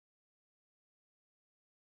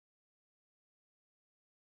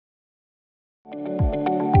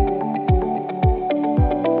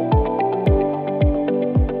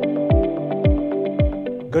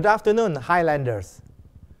Good afternoon, Highlanders.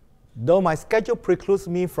 Though my schedule precludes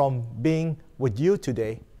me from being with you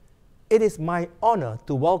today, it is my honor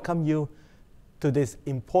to welcome you to this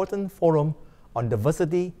important forum on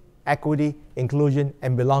diversity, equity, inclusion,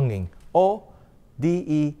 and belonging, or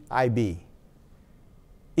DEIB.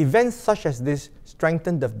 Events such as this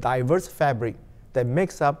strengthen the diverse fabric that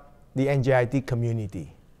makes up the NJIT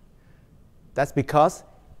community. That's because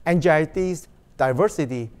NJIT's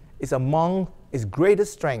diversity is among its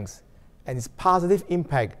greatest strengths, and its positive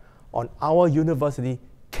impact on our university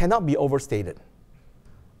cannot be overstated.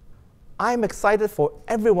 I'm excited for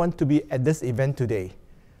everyone to be at this event today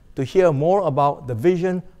to hear more about the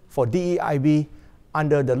vision for DEIB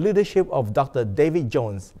under the leadership of Dr. David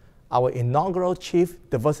Jones, our inaugural Chief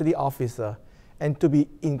Diversity Officer, and to be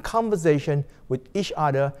in conversation with each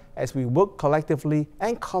other as we work collectively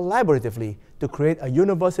and collaboratively to create a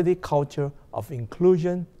university culture of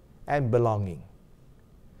inclusion and belonging.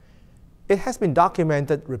 It has been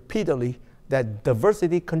documented repeatedly that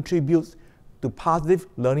diversity contributes to positive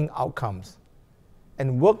learning outcomes,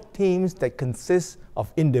 and work teams that consist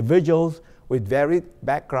of individuals with varied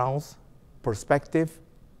backgrounds, perspectives,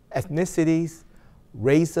 ethnicities,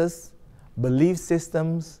 races, belief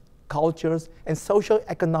systems, cultures, and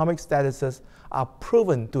socio-economic statuses are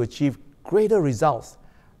proven to achieve greater results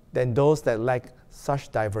than those that lack such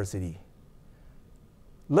diversity.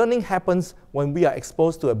 Learning happens when we are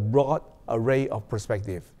exposed to a broad array of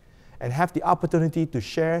perspectives and have the opportunity to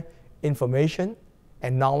share information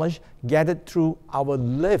and knowledge gathered through our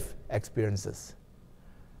lived experiences.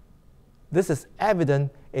 This is evident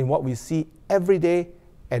in what we see every day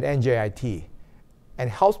at NJIT and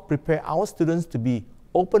helps prepare our students to be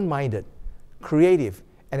open-minded, creative,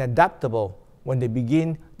 and adaptable when they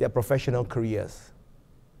begin their professional careers.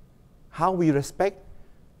 How we respect,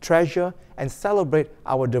 treasure, and celebrate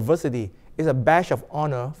our diversity is a badge of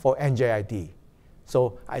honor for NJIT.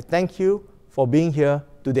 So I thank you for being here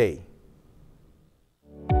today.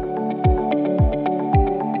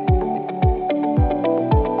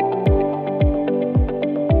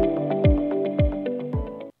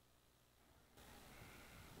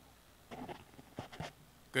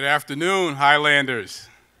 Good afternoon, Highlanders.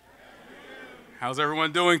 How's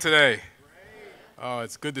everyone doing today? Oh,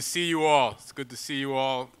 it's good to see you all. It's good to see you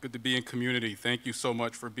all. Good to be in community. Thank you so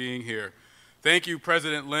much for being here. Thank you,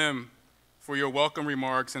 President Lim, for your welcome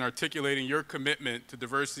remarks and articulating your commitment to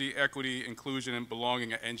diversity, equity, inclusion, and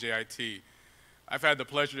belonging at NJIT. I've had the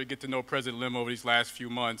pleasure to get to know President Lim over these last few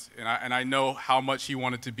months, and I know how much he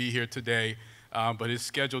wanted to be here today, but his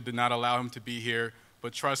schedule did not allow him to be here.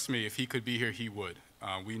 But trust me, if he could be here, he would.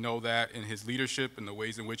 We know that in his leadership and the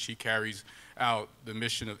ways in which he carries out the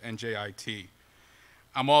mission of NJIT.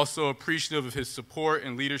 I'm also appreciative of his support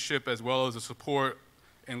and leadership, as well as the support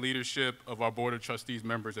and leadership of our Board of Trustees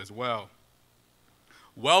members as well.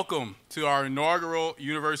 Welcome to our inaugural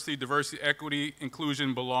University Diversity, Equity,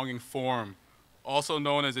 Inclusion, Belonging Forum, also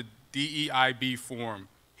known as a DEIB Forum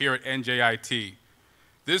here at NJIT.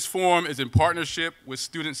 This forum is in partnership with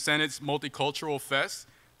Student Senate's Multicultural Fest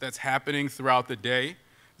that's happening throughout the day.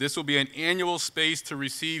 This will be an annual space to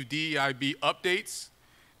receive DEIB updates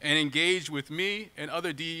and engage with me and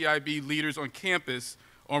other DEIB leaders on campus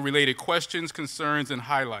on related questions, concerns, and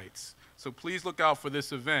highlights. So please look out for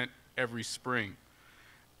this event every spring.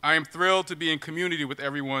 I am thrilled to be in community with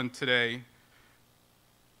everyone today,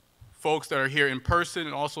 folks that are here in person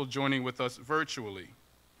and also joining with us virtually.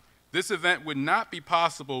 This event would not be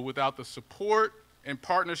possible without the support and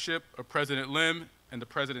partnership of President Lim and the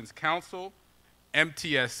President's Council,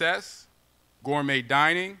 MTSS, Gourmet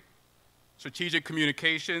Dining, Strategic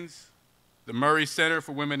Communications, the Murray Center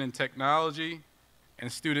for Women in Technology,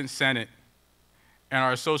 and Student Senate, and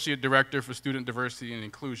our Associate Director for Student Diversity and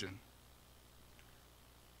Inclusion.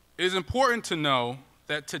 It is important to know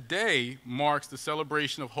that today marks the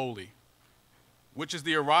celebration of Holi, which is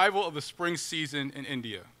the arrival of the spring season in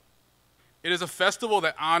India. It is a festival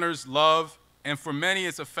that honors love, and for many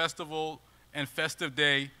it's a festival and festive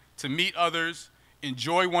day to meet others,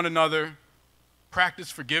 enjoy one another, practice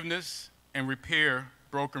forgiveness, and repair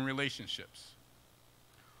broken relationships.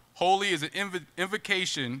 Holi is an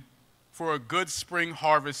invocation for a good spring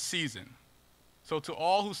harvest season. So to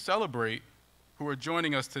all who celebrate, who are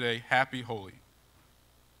joining us today, happy Holi.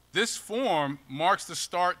 This forum marks the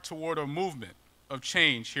start toward a movement of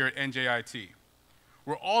change here at NJIT,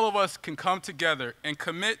 where all of us can come together and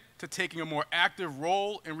commit to taking a more active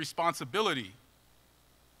role and responsibility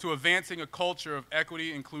to advancing a culture of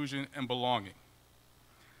equity, inclusion, and belonging.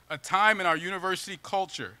 A time in our university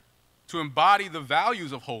culture to embody the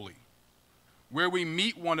values of holy, where we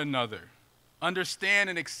meet one another, understand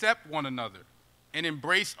and accept one another, and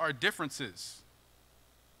embrace our differences,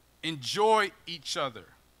 enjoy each other,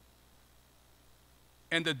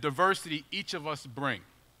 and the diversity each of us bring.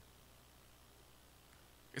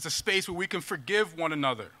 It's a space where we can forgive one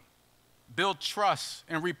another, build trust,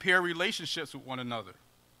 and repair relationships with one another.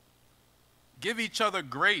 Give each other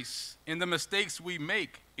grace in the mistakes we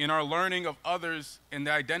make in our learning of others and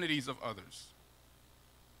the identities of others,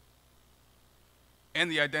 and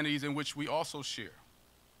the identities in which we also share.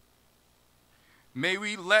 May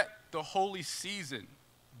we let the holy season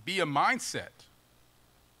be a mindset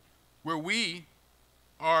where we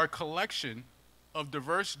are a collection of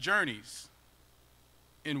diverse journeys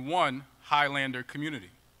in one Highlander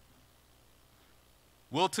community.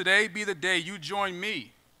 Will today be the day you join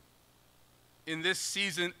me in this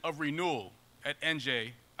season of renewal at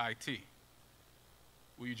NJIT?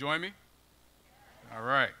 Will you join me? All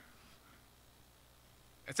right.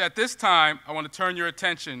 It's at this time I want to turn your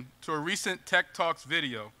attention to a recent Tech Talks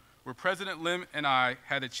video where President Lim and I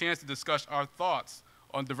had a chance to discuss our thoughts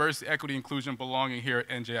on diversity, equity, inclusion, belonging here at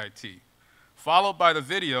NJIT. Followed by the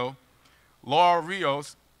video, Laura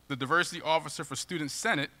Rios, the Diversity Officer for Student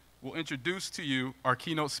Senate, will introduce to you our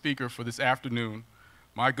keynote speaker for this afternoon,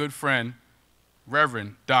 my good friend,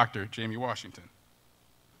 Reverend Dr. Jamie Washington.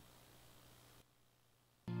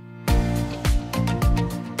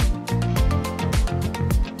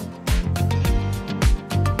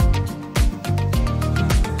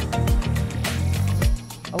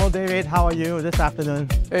 Hello, David. How are you this afternoon?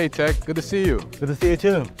 Hey, Tech. Good to see you. Good to see you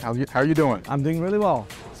too. How are you doing? I'm doing really well.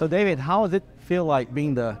 So, David, how does it feel like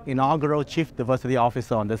being the inaugural Chief Diversity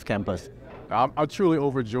Officer on this campus? I'm truly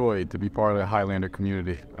overjoyed to be part of the Highlander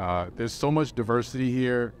community. There's so much diversity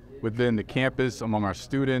here within the campus, among our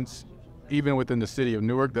students, even within the city of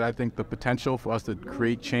Newark, that I think the potential for us to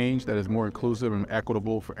create change that is more inclusive and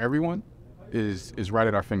equitable for everyone is right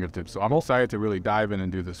at our fingertips. So I'm excited to really dive in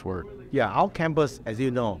and do this work. Yeah, our campus, as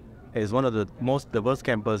you know, is one of the most diverse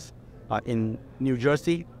campuses in New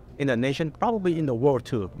Jersey, in the nation, probably in the world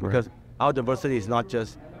too, because our diversity is not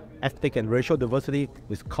just ethnic and racial diversity,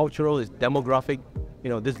 it's cultural, it's demographic. You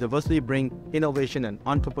know, this diversity brings innovation and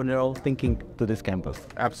entrepreneurial thinking to this campus.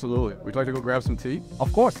 Absolutely. Would you like to go grab some tea?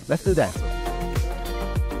 Of course, let's do that.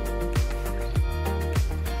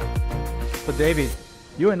 So David,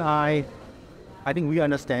 you and I think we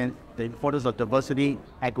understand the importance of diversity,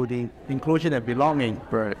 equity, inclusion, and belonging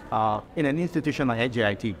in an institution like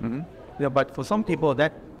NJIT. You know, but for some people,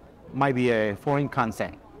 that might be a foreign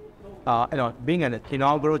concept. You know, being an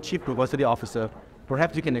inaugural Chief Diversity Officer,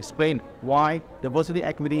 perhaps you can explain why diversity,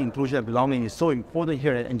 equity, inclusion, and belonging is so important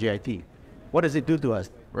here at NJIT. What does it do to us?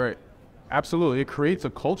 Right. Absolutely. It creates a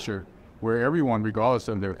culture where everyone, regardless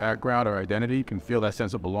of their background or identity, can feel that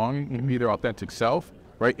sense of belonging, can be their authentic self,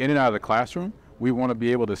 right? In and out of the classroom, we want to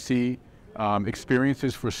be able to see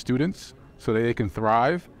experiences for students so that they can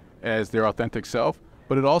thrive as their authentic self,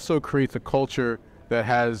 but it also creates a culture that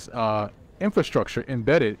has infrastructure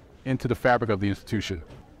embedded into the fabric of the institution.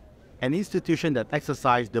 An institution that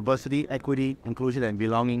exercises diversity, equity, inclusion, and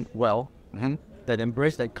belonging well, that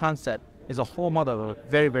embrace that concept, is a hallmark of a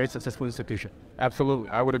very, very successful institution. Absolutely,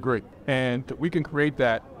 I would agree. And we can create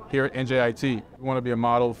that here at NJIT. We want to be a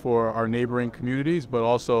model for our neighboring communities, but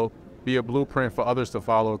also be a blueprint for others to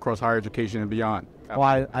follow across higher education and beyond.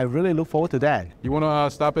 Well, I really look forward to that. You want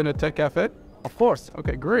to stop in at Tech Cafe? Of course.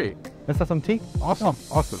 Okay, great. Let's have some tea. Awesome,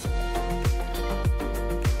 awesome.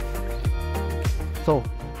 So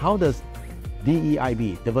how does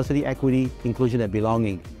DEIB, Diversity, Equity, Inclusion, and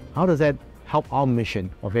Belonging, how does that help our mission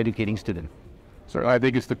of educating students? So I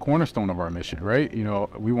think it's the cornerstone of our mission, right? You know,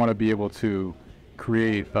 we want to be able to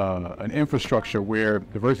create an infrastructure where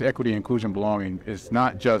diversity, equity, inclusion, belonging is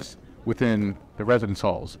not just within the residence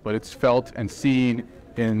halls, but it's felt and seen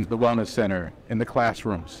in the wellness center, in the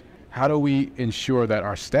classrooms. How do we ensure that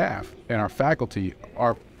our staff and our faculty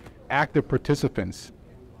are active participants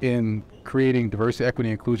in creating diversity, equity,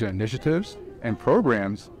 inclusion initiatives and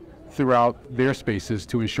programs throughout their spaces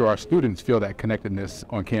to ensure our students feel that connectedness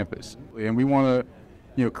on campus? And we want to,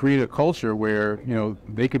 you know, create a culture where, you know,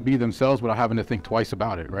 they could be themselves without having to think twice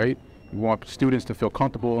about it, right? We want students to feel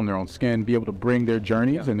comfortable in their own skin, be able to bring their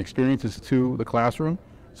journeys and experiences to the classroom.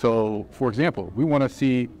 So, for example, we want to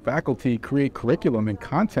see faculty create curriculum and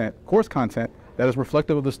content, course content, that is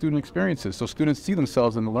reflective of the student experiences, so students see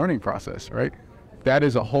themselves in the learning process, right? That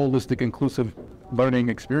is a holistic, inclusive learning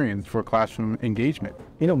experience for classroom engagement.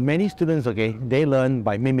 You know, many students, they learn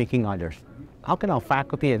by mimicking others. How can our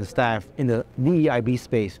faculty and staff in the DEIB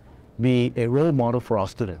space be a role model for our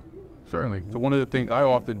students Certainly. So one of the things I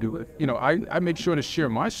often do, I make sure to share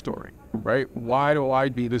my story, right? Why do I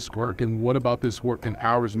do this work, and what about this work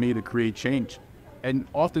empowers me to create change? And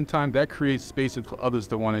oftentimes that creates spaces for others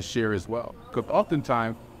to want to share as well. Because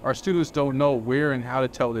oftentimes our students don't know where and how to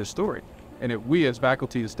tell their story. And if we as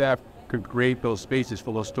faculty and staff could create those spaces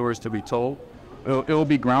for those stories to be told, it'll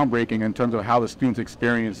be groundbreaking in terms of how the students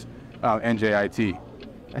experience NJIT.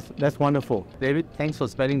 That's wonderful. David, thanks for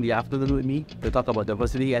spending the afternoon with me to talk about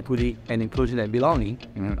diversity, equity, and inclusion and belonging.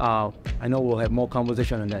 I know we'll have more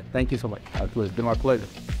conversation on that. Thank you so much. It's been my pleasure.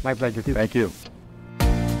 My pleasure too. Thank you.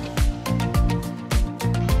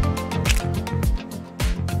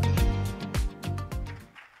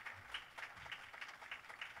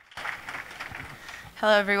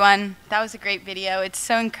 Hello, everyone. That was a great video. It's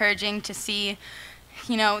so encouraging to see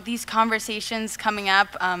these conversations coming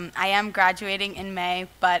up. I am graduating in May,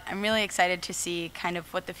 but I'm really excited to see kind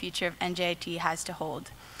of what the future of NJIT has to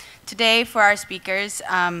hold. Today, for our speakers,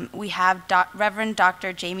 we have Reverend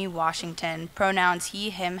Dr. Jamie Washington, pronouns he,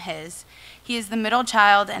 him, his. He is the middle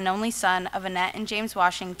child and only son of Annette and James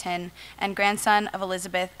Washington and grandson of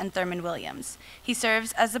Elizabeth and Thurman Williams. He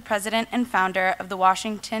serves as the president and founder of the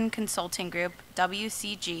Washington Consulting Group,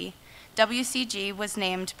 WCG. WCG was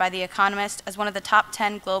named by The Economist as one of the top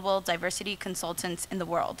 10 global diversity consultants in the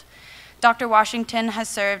world. Dr. Washington has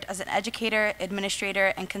served as an educator, administrator,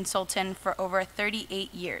 and consultant for over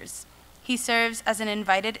 38 years. He serves as an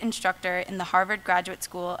invited instructor in the Harvard Graduate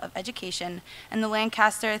School of Education and the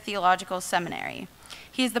Lancaster Theological Seminary.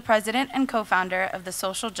 He is the president and co-founder of the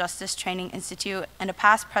Social Justice Training Institute and a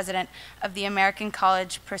past president of the American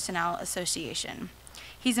College Personnel Association.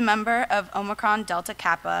 He's a member of Omicron Delta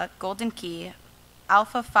Kappa, Golden Key,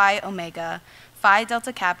 Alpha Phi Omega, Phi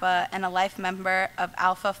Delta Kappa, and a life member of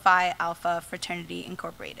Alpha Phi Alpha Fraternity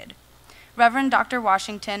Incorporated. Reverend Dr.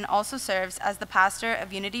 Washington also serves as the pastor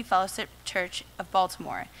of Unity Fellowship Church of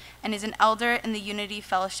Baltimore and is an elder in the Unity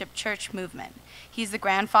Fellowship Church movement. He's the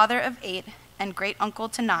grandfather of 8 and great-uncle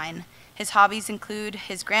to 9. His hobbies include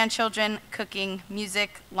his grandchildren, cooking,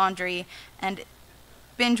 music, laundry, and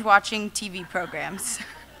binge-watching TV programs.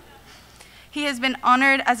 He has been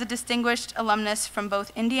honored as a distinguished alumnus from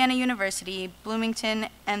both Indiana University, Bloomington,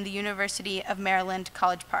 and the University of Maryland,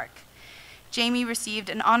 College Park. Jamie received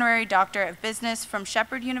an honorary Doctor of Business from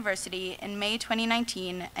Shepherd University in May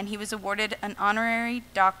 2019, and he was awarded an honorary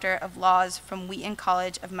Doctor of Laws from Wheaton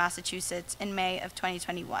College of Massachusetts in May of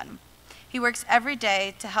 2021. He works every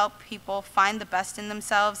day to help people find the best in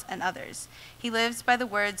themselves and others. He lives by the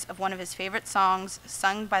words of one of his favorite songs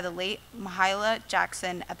sung by the late Mahalia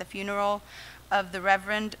Jackson at the funeral of the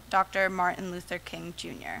Reverend Dr. Martin Luther King,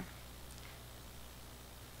 Jr.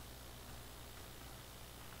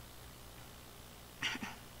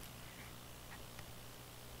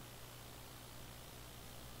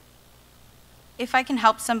 If I can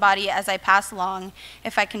help somebody as I pass along,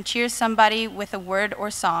 if I can cheer somebody with a word or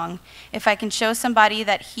song, if I can show somebody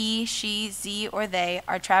that he, she, ze, or they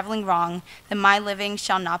are traveling wrong, then my living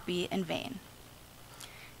shall not be in vain.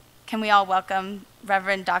 Can we all welcome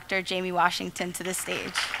Reverend Dr. Jamie Washington to the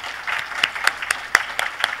stage?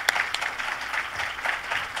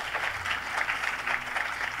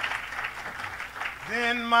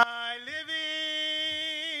 Then my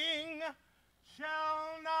living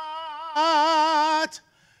shall not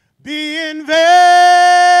be in vain.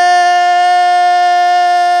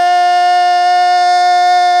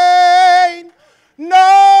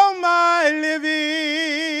 No, my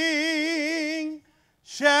living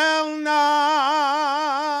shall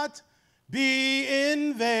not be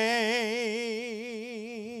in vain.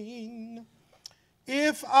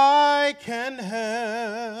 If I can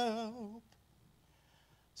help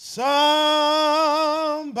somebody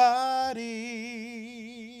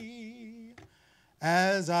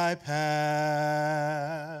as I pass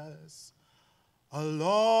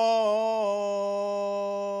along,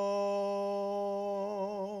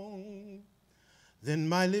 then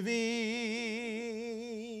my living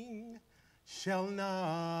shall not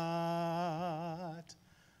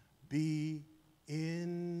be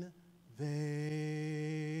in vain.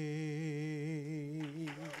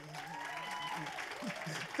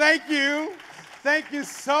 Thank you. Thank you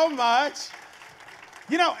so much.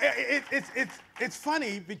 You know, it's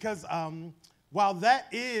funny because while that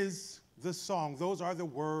is the song, those are the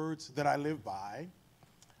words that I live by,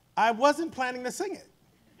 I wasn't planning to sing it.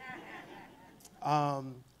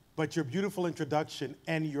 But your beautiful introduction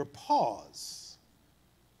and your pause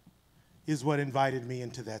is what invited me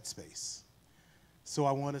into that space. So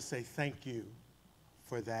I want to say thank you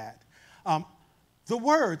for that. The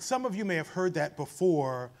word, some of you may have heard that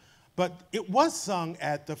before, but it was sung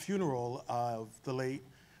at the funeral of the late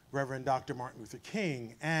Reverend Dr. Martin Luther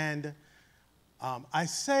King. And I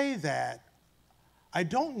say that I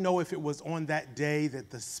don't know if it was on that day that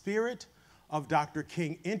the spirit of Dr.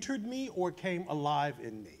 King entered me or came alive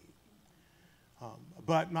in me.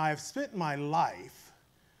 But I've spent my life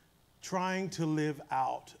trying to live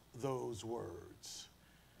out those words,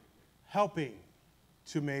 helping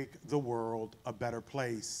to make the world a better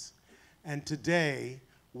place. And today,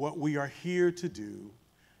 what we are here to do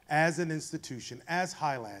as an institution, as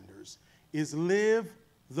Highlanders, is live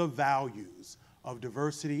the values of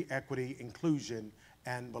diversity, equity, inclusion,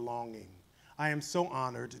 and belonging. I am so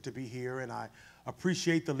honored to be here, and I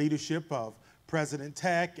appreciate the leadership of President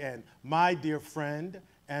Tech and my dear friend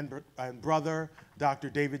and brother, Dr.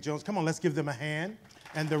 David Jones. Come on, let's give them a hand,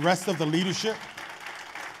 and the rest of the leadership.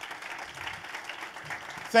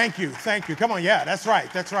 Thank you, thank you. Come on, yeah, that's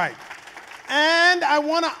right, that's right. And I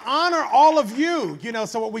want to honor all of you. You know,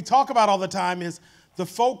 so what we talk about all the time is the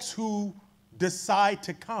folks who decide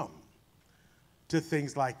to come to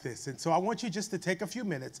things like this. And so I want you just to take a few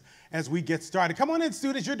minutes as we get started. Come on in,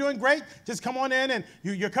 students. You're doing great. Just come on in, and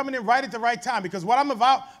you're coming in right at the right time, because what I'm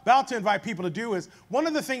about to invite people to do is, one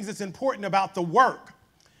of the things that's important about the work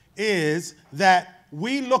is that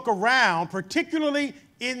we look around, particularly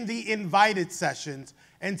in the invited sessions,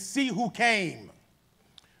 and see who came.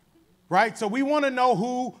 Right? So we want to know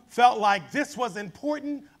who felt like this was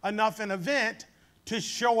important enough an event to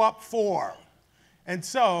show up for. And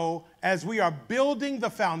so, as we are building the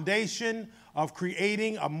foundation of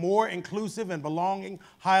creating a more inclusive and belonging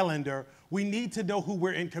Highlander, we need to know who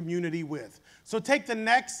we're in community with. So take the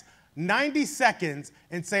next 90 seconds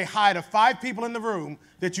and say hi to 5 people in the room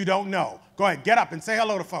that you don't know. Go ahead, get up and say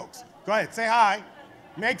hello to folks. Go ahead, say hi,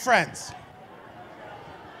 make friends.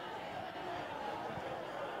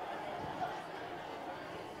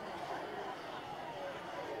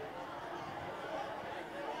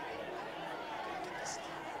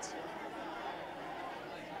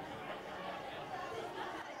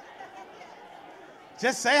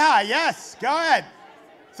 Just say hi, yes, go ahead.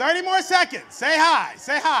 30 more seconds, say hi,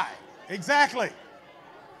 say hi. Exactly.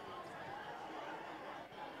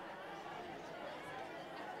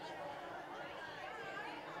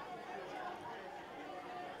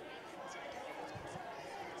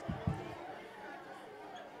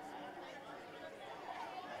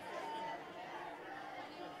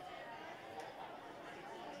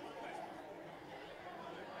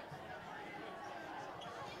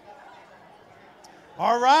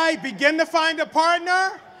 All right, begin to find a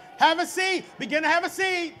partner. Have a seat. Begin to have a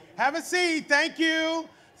seat. Have a seat. Thank you.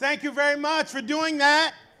 Thank you very much for doing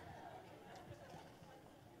that.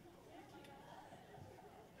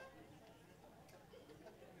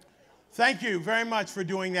 Thank you very much for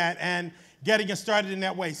doing that and getting us started in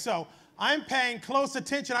that way. So I'm paying close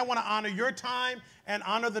attention. I want to honor your time and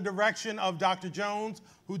honor the direction of Dr. Jones,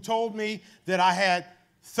 who told me that I had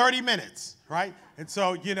 30 minutes, right? And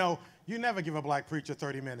so, you know, you never give a black preacher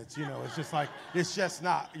 30 minutes, you know, it's just like, it's just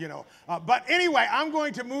not, you know. But anyway, I'm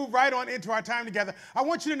going to move right on into our time together. I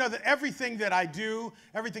want you to know that everything that I do,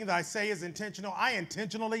 everything that I say is intentional. I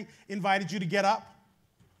intentionally invited you to get up.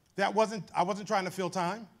 I wasn't trying to fill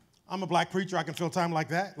time. I'm a black preacher, I can fill time like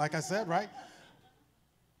that, like I said, right?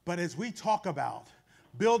 But as we talk about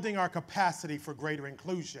building our capacity for greater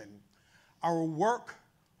inclusion, our work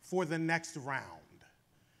for the next round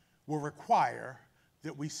will require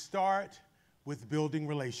that we start with building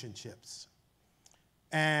relationships.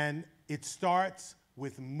 And it starts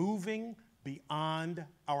with moving beyond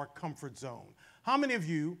our comfort zone. How many of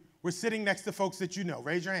you were sitting next to folks that you know?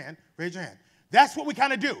 Raise your hand, raise your hand. That's what we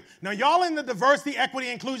kind of do. Now, y'all in the diversity, equity,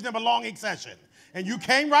 inclusion, and belonging session, and you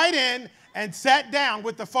came right in and sat down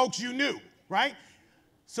with the folks you knew, right?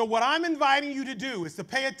 So what I'm inviting you to do is to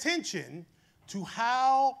pay attention to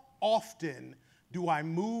how often do I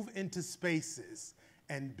move into spaces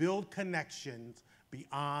and build connections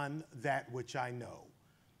beyond that which I know.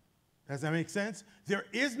 Does that make sense? There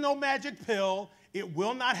is no magic pill. It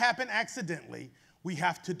will not happen accidentally. We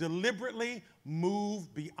have to deliberately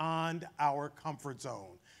move beyond our comfort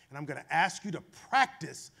zone. And I'm going to ask you to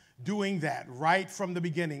practice doing that right from the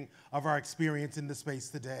beginning of our experience in the space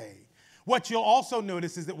today. What you'll also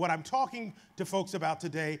notice is that what I'm talking to folks about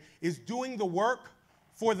today is doing the work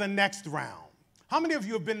for the next round. How many of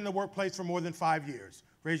you have been in the workplace for more than 5 years?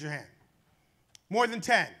 Raise your hand. More than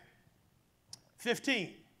 10? 15?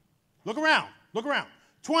 Look around, look around.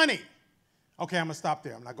 20? Okay, I'm gonna stop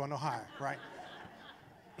there. I'm not going no higher, right?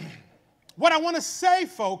 What I want to say,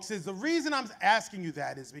 folks, is the reason I'm asking you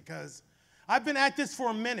that is because I've been at this for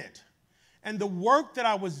a minute, and the work that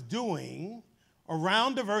I was doing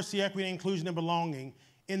around diversity, equity, inclusion, and belonging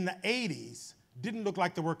in the 80s didn't look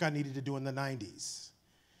like the work I needed to do in the 90s.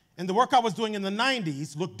 And the work I was doing in the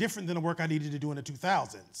 90s looked different than the work I needed to do in the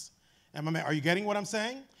 2000s. Are you getting what I'm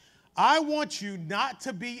saying? I want you not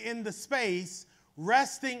to be in the space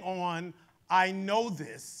resting on, I know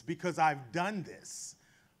this because I've done this,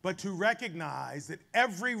 but to recognize that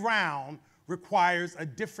every round requires a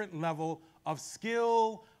different level of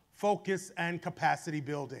skill, focus, and capacity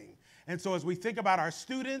building. And so as we think about our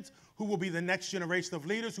students who will be the next generation of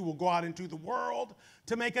leaders who will go out into the world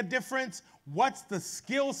to make a difference, what's the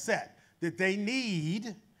skill set that they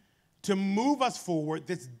need to move us forward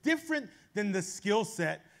that's different than the skill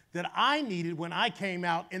set that I needed when I came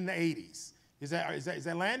out in the 80s? Is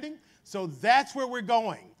that landing? So that's where we're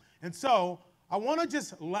going. And so I want to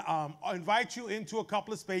just invite you into a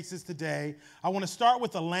couple of spaces today. I want to start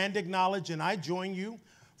with a land acknowledge, and I join you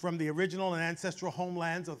from the original and ancestral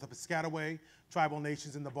homelands of the Piscataway tribal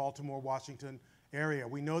nations in the Baltimore, Washington area.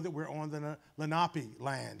 We know that we're on the Lenape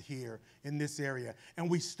land here in this area, and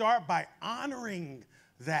we start by honoring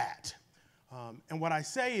that. And what I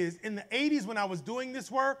say is, in the 80s when I was doing this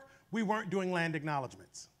work, we weren't doing land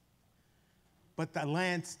acknowledgments. But the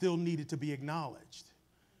land still needed to be acknowledged.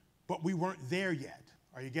 But we weren't there yet.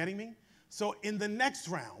 Are you getting me? So in the next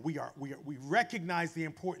round, we recognize the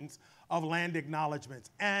importance of land acknowledgments,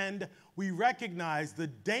 and we recognize the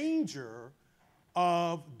danger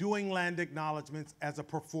of doing land acknowledgments as a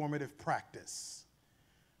performative practice.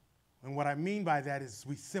 And what I mean by that is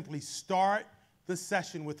we simply start the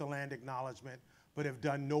session with a land acknowledgement, but have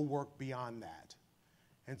done no work beyond that.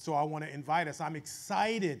 And so I want to invite us. I'm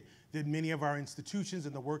excited that many of our institutions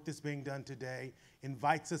and the work that's being done today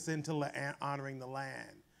invites us into honoring the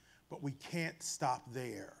land. But we can't stop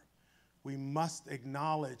there. We must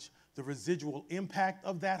acknowledge the residual impact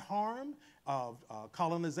of that harm, of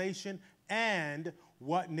colonization, and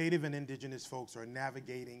what Native and Indigenous folks are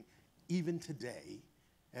navigating even today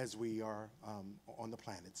as we are on the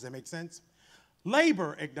planet. Does that make sense?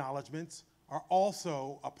 Labor acknowledgments are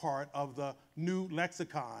also a part of the new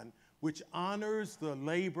lexicon, which honors the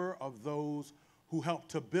labor of those who helped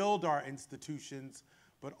to build our institutions,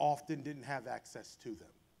 but often didn't have access to them.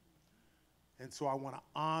 And so I want to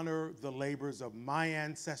honor the labors of my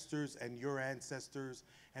ancestors and your ancestors,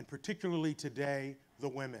 and particularly today, the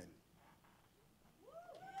women.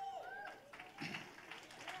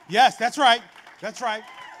 Yes, that's right. That's right.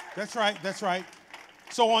 That's right. That's right.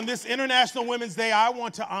 So on this International Women's Day, I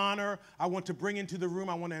want to bring into the room,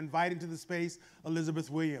 I want to invite into the space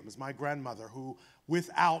Elizabeth Williams, my grandmother, who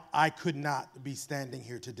without I could not be standing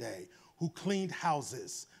here today, who cleaned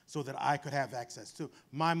houses so that I could have access to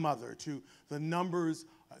my mother, to the numbers,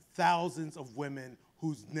 thousands of women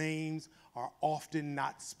whose names are often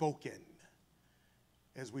not spoken.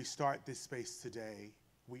 As we start this space today,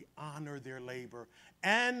 we honor their labor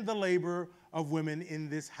and the labor of women in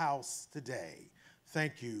this house today.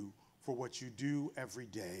 Thank you for what you do every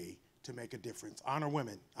day to make a difference. Honor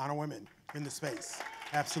women in the space.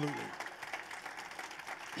 Absolutely.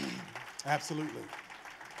 Absolutely.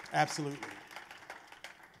 Absolutely.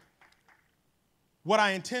 What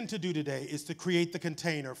I intend to do today is to create the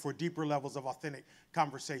container for deeper levels of authentic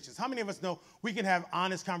conversations. How many of us know we can have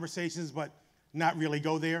honest conversations but not really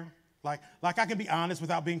go there? Like I can be honest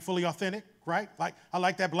without being fully authentic, right? Like, I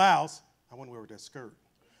like that blouse. I wouldn't wear that skirt.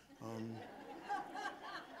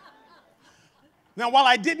 Now, while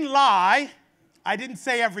I didn't lie, I didn't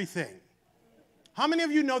say everything. How many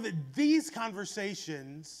of you know that these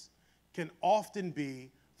conversations can often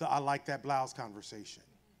be the I like that blouse conversation?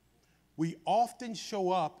 We often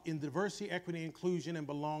show up in diversity, equity, inclusion, and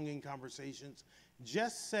belonging conversations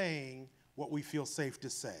just saying what we feel safe to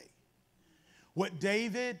say. What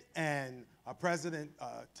David and President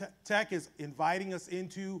Tech is inviting us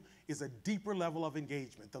into is a deeper level of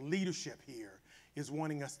engagement. The leadership here is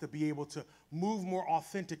wanting us to be able to move more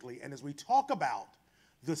authentically. And as we talk about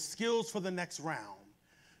the skills for the next round,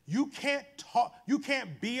 you can't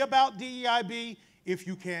be about DEIB if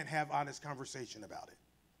you can't have honest conversation about it.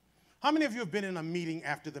 How many of you have been in a meeting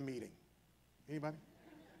after the meeting? Anybody?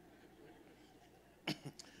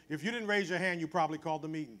 If you didn't raise your hand, you probably called the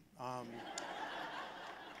meeting.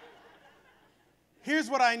 Here's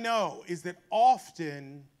what I know is that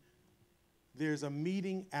often there's a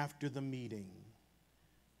meeting after the meeting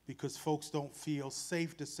because folks don't feel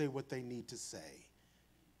safe to say what they need to say.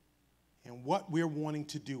 And what we're wanting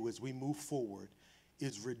to do as we move forward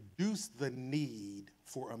is reduce the need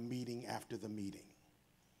for a meeting after the meeting.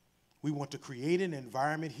 We want to create an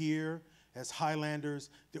environment here as Highlanders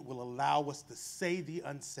that will allow us to say the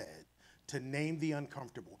unsaid, to name the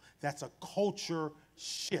uncomfortable. That's a culture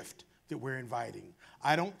shift that we're inviting.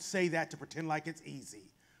 I don't say that to pretend like it's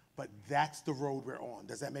easy, but that's the road we're on.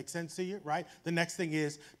 Does that make sense to you, right? The next thing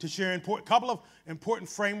is to share a couple of important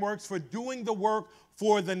frameworks for doing the work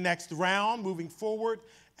for the next round, moving forward,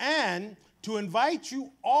 and to invite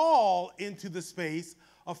you all into the space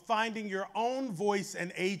of finding your own voice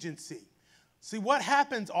and agency. See, what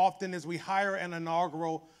happens often is we hire an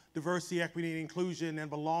inaugural diversity, equity, and inclusion and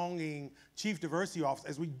belonging chief diversity officer.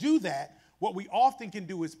 As we do that, what we often can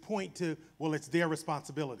do is point to, well, it's their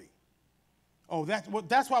responsibility. Oh,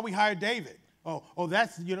 that's why we hired David. Oh,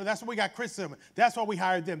 that's why we got Chris Zimmerman. That's why we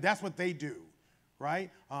hired them. That's what they do, right?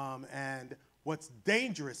 And what's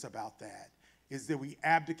dangerous about that is that we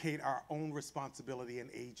abdicate our own responsibility and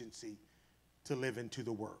agency to live into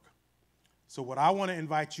the work. So what I want to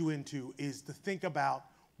invite you into is to think about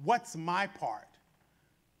what's my part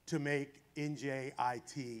to make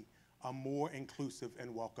NJIT a more inclusive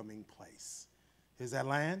and welcoming place. Does that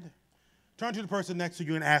land? Turn to the person next to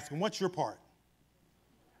you and ask them, what's your part?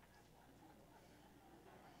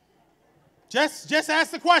 Just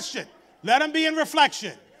ask the question. Let them be in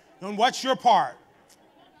reflection on what's your part.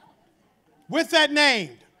 With that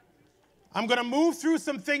named, I'm going to move through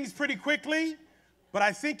some things pretty quickly, but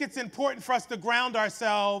I think it's important for us to ground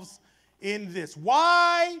ourselves in this.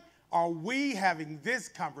 Why are we having this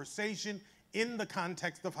conversation in the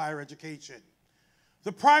context of higher education?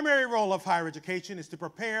 The primary role of higher education is to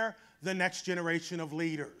prepare the next generation of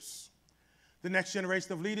leaders. The next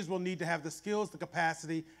generation of leaders will need to have the skills, the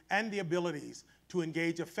capacity, and the abilities to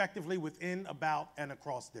engage effectively within, about, and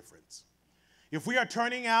across difference. If we are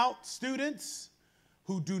turning out students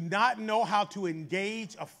who do not know how to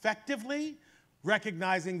engage effectively,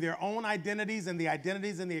 recognizing their own identities and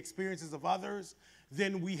the experiences of others,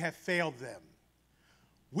 then we have failed them.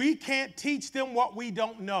 We can't teach them what we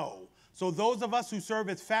don't know. So those of us who serve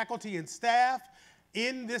as faculty and staff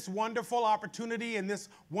in this wonderful opportunity, in this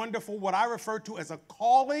wonderful, what I refer to as a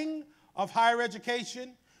calling of higher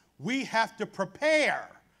education, we have to prepare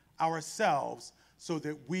ourselves so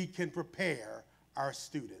that we can prepare our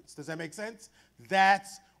students. Does that make sense?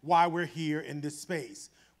 That's why we're here in this space.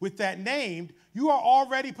 With that named, you are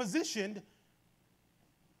already positioned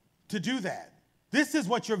to do that. This is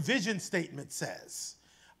what your vision statement says.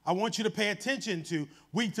 I want you to pay attention to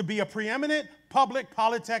be a preeminent public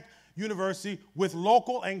polytech university with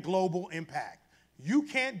local and global impact. You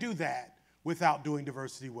can't do that without doing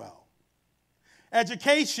diversity well.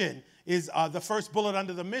 Education is the first bullet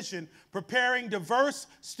under the mission, preparing diverse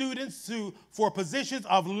students for positions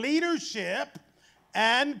of leadership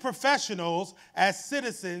and professionals as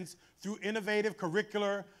citizens through innovative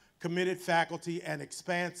curricular, committed faculty, and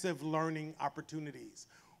expansive learning opportunities.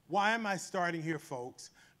 Why am I starting here,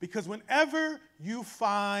 folks? Because whenever you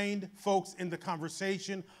find folks in the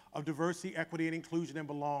conversation of diversity, equity, and inclusion and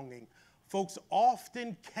belonging, folks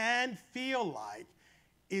often can feel like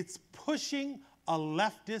it's pushing a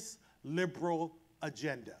leftist liberal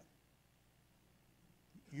agenda.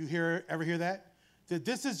 You ever hear that? That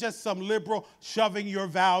this is just some liberal shoving your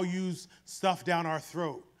values stuff down our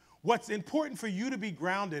throat. What's important for you to be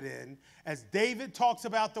grounded in, as David talks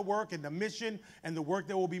about the work and the mission and the work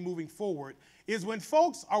that will be moving forward, is when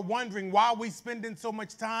folks are wondering why we spending so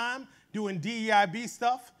much time doing DEIB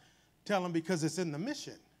stuff, tell them because it's in the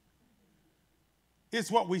mission.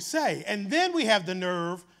 It's what we say. And then we have the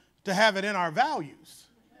nerve to have it in our values.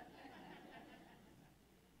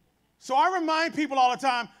 So I remind people all the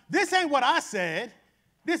time, this ain't what I said.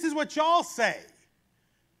 This is what y'all say.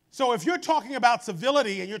 So if you're talking about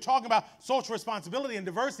civility and you're talking about social responsibility and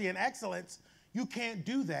diversity and excellence, you can't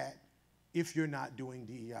do that if you're not doing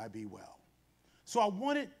DEIB well. So I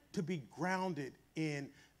want it to be grounded in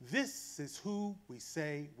this is who we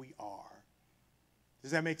say we are.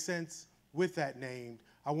 Does that make sense? With that named,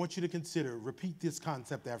 I want you to repeat this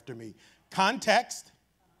concept after me. Context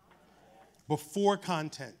before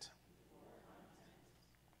content.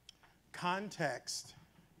 Context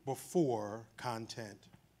before content.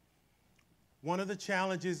 One of the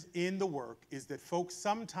challenges in the work is that folks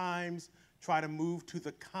sometimes try to move to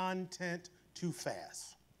the content too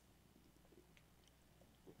fast.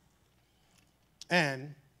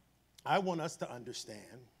 And I want us to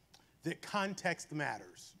understand that context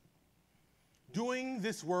matters. Doing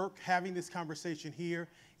this work, having this conversation here,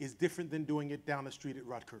 is different than doing it down the street at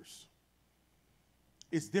Rutgers.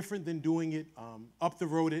 It's different than doing it up the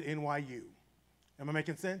road at NYU. Am I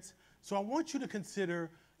making sense? So I want you to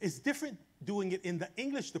consider, it's different doing it in the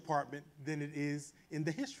English department than it is in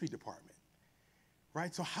the history department,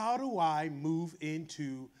 right? So how do I move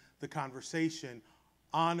into the conversation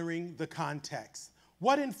honoring the context?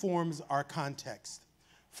 What informs our context?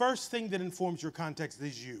 First thing that informs your context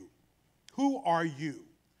is you. Who are you?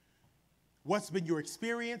 What's been your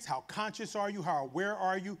experience? How conscious are you? How aware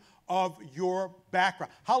are you of your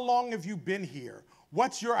background? How long have you been here?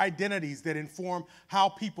 What's your identities that inform how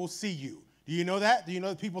people see you? Do you know that? Do you know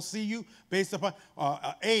that people see you based upon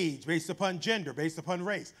age, based upon gender, based upon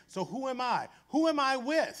race? So who am I? Who am I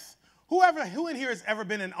with? Who in here has ever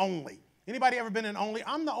been an only? Anybody ever been an only?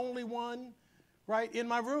 I'm the only one, right, in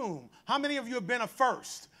my room. How many of you have been a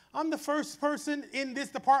first? I'm the first person in this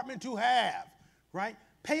department to have, right?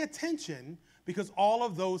 Pay attention, because all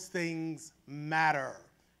of those things matter,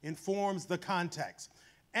 informs the context.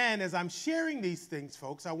 And as I'm sharing these things,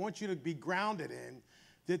 folks, I want you to be grounded in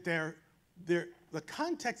that the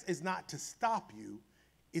context is not to stop you,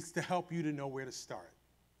 it's to help you to know where to start,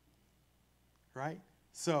 right?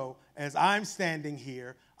 So as I'm standing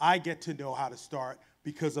here, I get to know how to start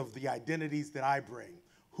because of the identities that I bring,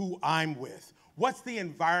 who I'm with. What's the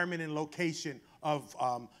environment and location of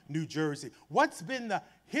New Jersey? What's been the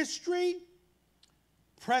history,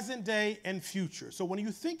 present day, and future? So when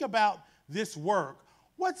you think about this work,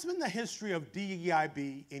 what's been the history of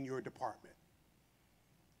DEIB in your department?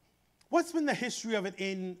 What's been the history of it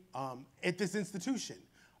at this institution?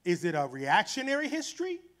 Is it a reactionary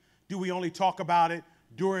history? Do we only talk about it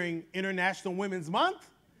during International Women's Month,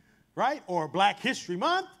 right? Or Black History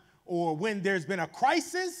Month, or when there's been a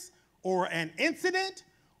crisis or an incident?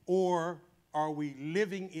 Or are we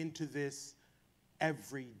living into this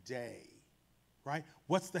every day, right?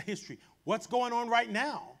 What's the history? What's going on right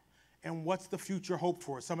now? And what's the future hope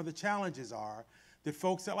for? Some of the challenges are that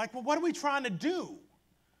folks are like, well, what are we trying to do?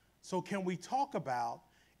 So can we talk about,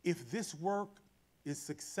 if this work is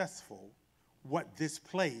successful, what this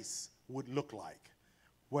place would look like,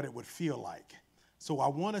 what it would feel like? So I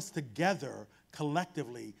want us together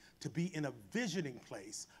collectively to be in a visioning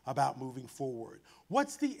place about moving forward.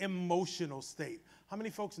 What's the emotional state? How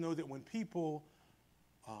many folks know that when people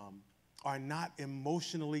are not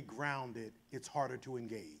emotionally grounded, it's harder to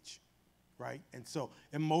engage, right? And so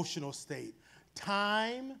emotional state,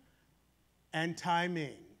 time and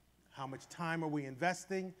timing. How much time are we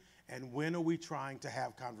investing, and when are we trying to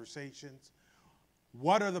have conversations?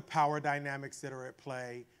 What are the power dynamics that are at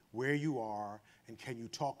play, where you are, and can you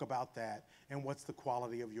talk about that, and what's the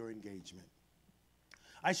quality of your engagement?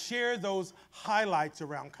 I share those highlights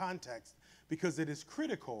around context because it is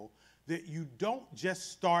critical that you don't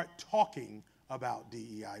just start talking about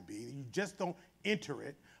DEIB, you just don't enter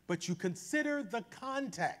it, but you consider the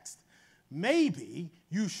context. Maybe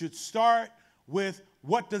you should start with,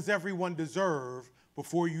 what does everyone deserve,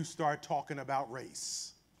 before you start talking about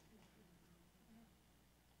race?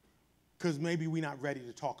 Because maybe we're not ready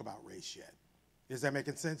to talk about race yet. Is that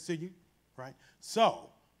making sense to you? Right? So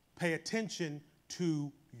pay attention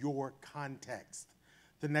to your context.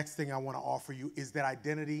 The next thing I want to offer you is that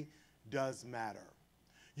identity does matter.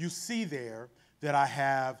 You see there that I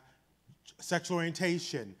have sexual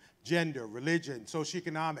orientation, gender, religion,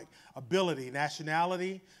 socioeconomic, ability,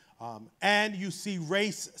 nationality, and you see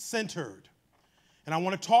race-centered. And I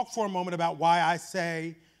want to talk for a moment about why I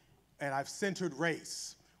say, and I've centered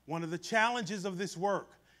race. One of the challenges of this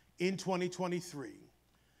work in 2023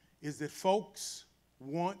 is that folks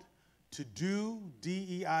want to do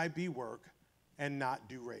DEIB work and not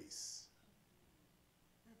do race.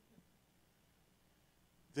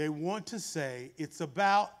 They want to say it's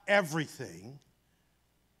about everything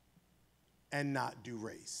and not do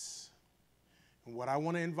race. And what I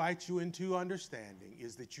want to invite you into understanding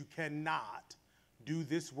is that you cannot do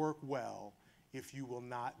this work well if you will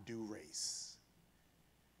not do race.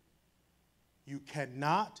 You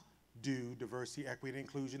cannot do diversity, equity,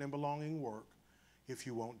 inclusion, and belonging work if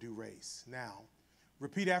you won't do race. Now,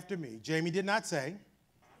 repeat after me. Jamie did not say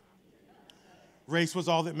race was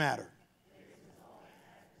all that mattered.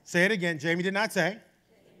 Say it again. Jamie did not say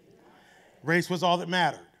race was all that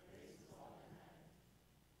mattered.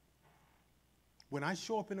 When I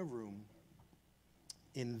show up in a room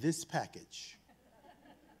in this package,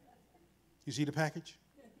 you see the package?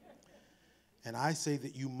 And I say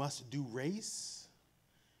that you must do race,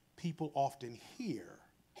 people often hear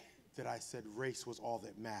that I said race was all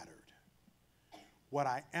that mattered. What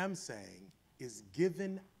I am saying is,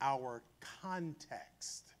 given our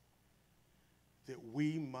context, that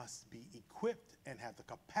we must be equipped and have the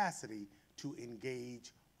capacity to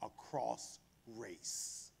engage across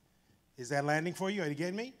race. Is that landing for you? Are you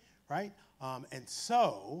getting me? Right? And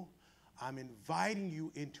so I'm inviting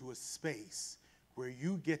you into a space where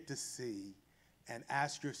you get to see and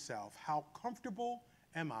ask yourself, how comfortable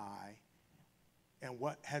am I, and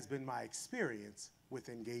what has been my experience with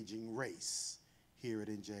engaging race here at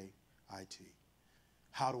NJIT?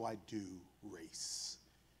 How do I do race?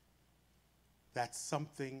 That's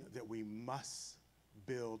something that we must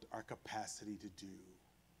build our capacity to do.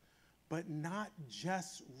 But not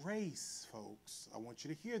just race, folks. I want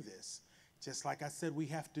you to hear this. Just like I said, we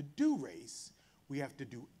have to do race, we have to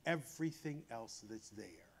do everything else that's there.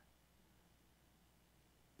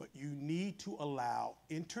 But you need to allow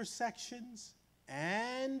intersections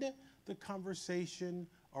and the conversation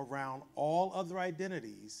around all other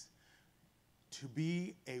identities to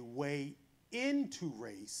be a way into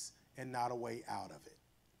race and not a way out of it.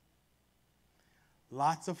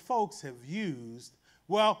 Lots of folks have used,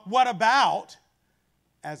 well, what about,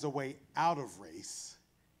 as a way out of race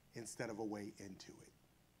instead of a way into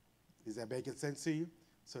it. Is that making sense to you?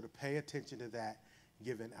 So to pay attention to that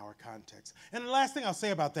given our context. And the last thing I'll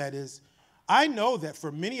say about that is, I know that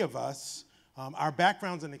for many of us, our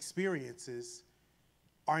backgrounds and experiences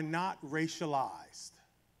are not racialized.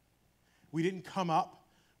 We didn't come up,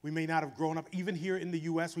 we may not have grown up, even here in the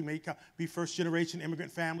US, we may be first-generation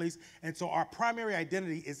immigrant families, and so our primary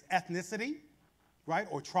identity is ethnicity, right,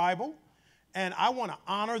 or tribal, and I want to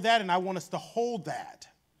honor that and I want us to hold that.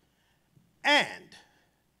 And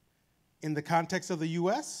in the context of the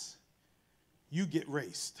US, you get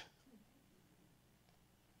raced.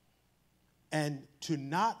 And to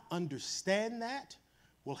not understand that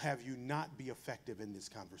will have you not be effective in this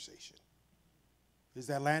conversation. Is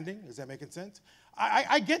that landing? Is that making sense?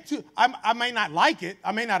 I may not like it,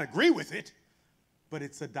 I may not agree with it, but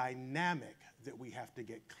it's a dynamic that we have to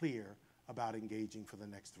get clear about engaging for the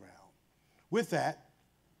next round. With that,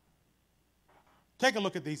 take a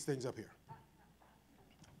look at these things up here.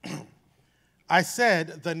 I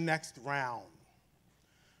said the next round.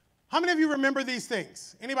 How many of you remember these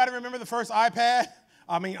things? Anybody remember the first iPod?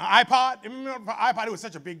 Remember iPod? It was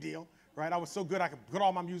such a big deal, right? I was so good I could put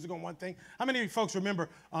all my music on one thing. How many of you folks remember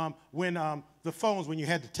when the phones, when you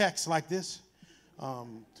had to text like this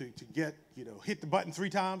to get, hit the button 3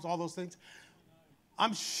 times, all those things?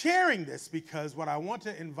 I'm sharing this because what I want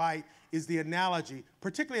to invite is the analogy,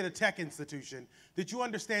 particularly at a tech institution, that you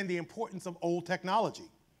understand the importance of old technology,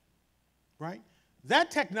 right? That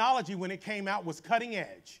technology, when it came out, was cutting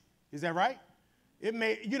edge. Is that right? It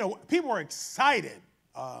made, people were excited.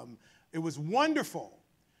 It was wonderful.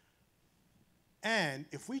 And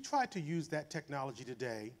if we tried to use that technology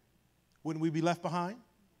today, wouldn't we be left behind?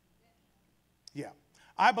 Yeah.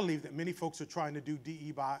 I believe that many folks are trying to do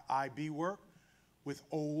DEIB work with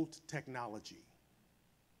old technology.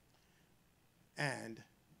 And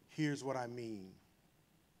here's what I mean.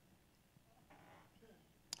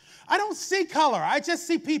 I don't see color. I just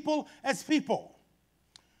see people as people.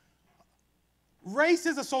 Race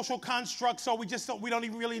is a social construct, so we don't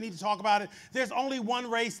even really need to talk about it. There's only one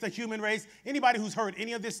race, the human race. Anybody who's heard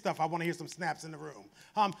any of this stuff, I want to hear some snaps in the room.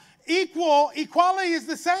 Equality is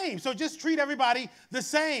the same, so just treat everybody the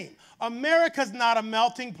same. America's not a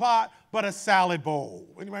melting pot, but a salad bowl.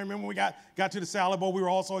 Anybody remember when we got to the salad bowl? We were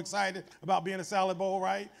all so excited about being a salad bowl,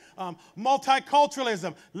 right?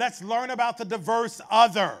 Multiculturalism. Let's learn about the diverse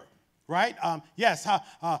other. Right? Yes,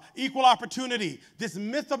 equal opportunity. This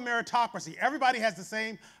myth of meritocracy. Everybody has the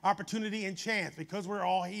same opportunity and chance because we're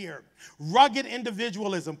all here. Rugged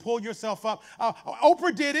individualism. Pull yourself up.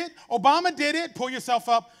 Oprah did it. Obama did it. Pull yourself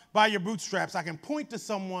up by your bootstraps. I can point to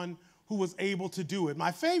someone who was able to do it.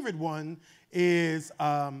 My favorite one is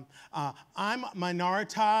I'm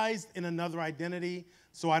minoritized in another identity,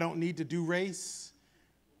 so I don't need to do race.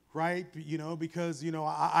 Right? Because,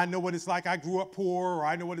 I know what it's like. I grew up poor, or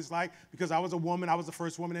I know what it's like because I was a woman. I was the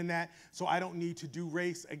first woman in that. So I don't need to do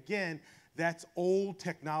race. Again, that's old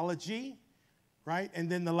technology, right? And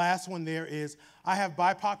then the last one there is I have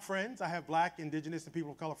BIPOC friends. I have Black, Indigenous, and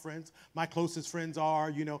people of color friends. My closest friends are,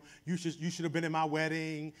 you should have been in my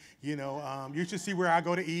wedding. You should see where I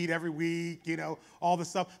go to eat every week, all the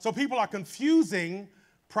stuff. So people are confusing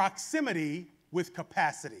proximity with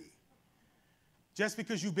capacity. Just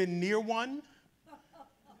because you've been near one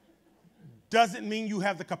doesn't mean you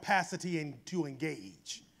have the capacity to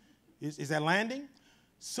engage. Is that landing?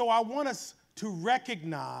 So I want us to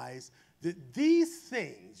recognize that these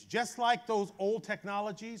things, just like those old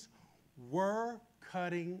technologies, were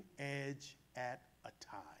cutting edge at a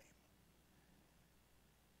time.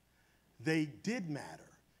 They did matter.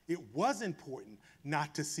 It was important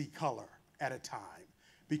not to see color at a time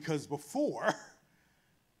because before,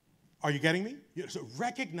 are you getting me? So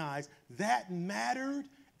recognize that mattered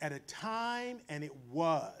at a time, and it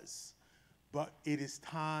was. But it is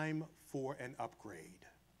time for an upgrade.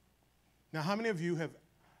 Now, how many of you have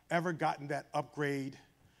ever gotten that upgrade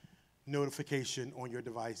notification on your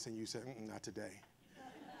device and you said, not today.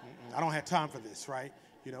 I don't have time for this, right?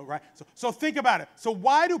 Right? So think about it. So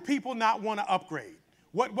why do people not want to upgrade?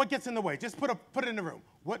 What gets in the way? Just put it in the room.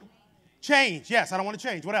 What? Change. Yes, I don't want to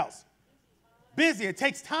change. What else? Busy. It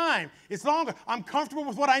takes time. It's longer. I'm comfortable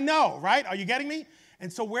with what I know, right? Are you getting me?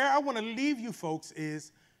 And so where I want to leave you folks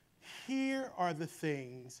is, here are the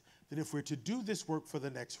things that if we're to do this work for the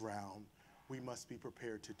next round, we must be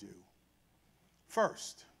prepared to do.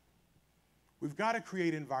 First, we've got to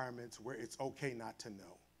create environments where it's okay not to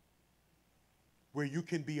know, where you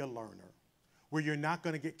can be a learner, where you're not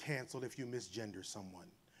going to get canceled if you misgender someone,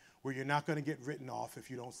 where you're not going to get written off if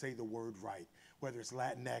you don't say the word right, whether it's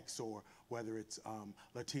Latinx or whether it's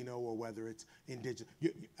Latino or whether it's indigenous.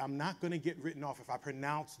 I'm not going to get written off if I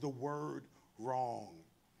pronounce the word wrong.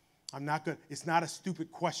 It's not a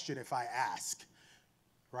stupid question if I ask,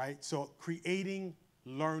 right? So creating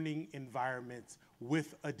learning environments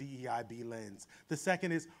with a DEIB lens. The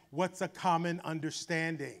second is, what's a common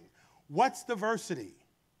understanding? What's diversity?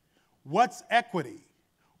 What's equity?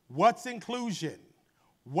 What's inclusion?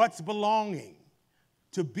 What's belonging?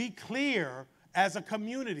 To be clear as a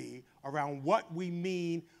community around what we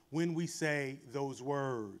mean when we say those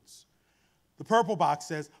words. The purple box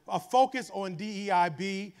says, a focus on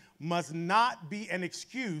DEIB must not be an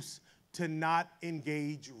excuse to not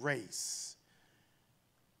engage race.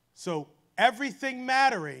 So everything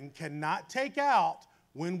mattering cannot take out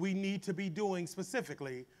when we need to be doing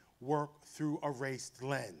specifically work through a race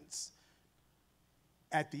lens.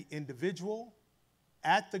 At the individual,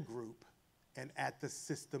 at the group, and at the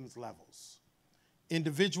systems levels.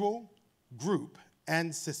 Individual, group,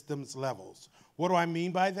 and systems levels. What do I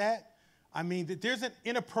mean by that? I mean that there's an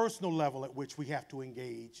interpersonal level at which we have to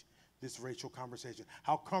engage this racial conversation.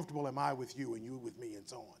 How comfortable am I with you and you with me and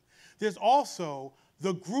so on. There's also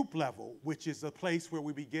the group level, which is a place where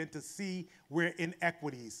we begin to see where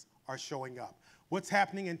inequities are showing up. What's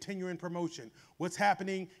happening in tenure and promotion? What's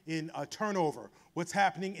happening in turnover? What's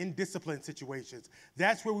happening in discipline situations?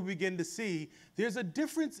 That's where we begin to see there's a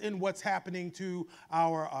difference in what's happening to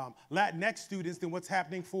our Latinx students than what's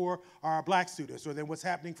happening for our black students or than what's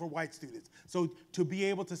happening for white students. So to be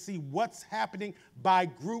able to see what's happening by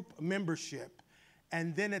group membership.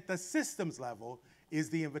 And then at the systems level is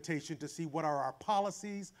the invitation to see what are our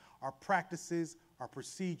policies, our practices, our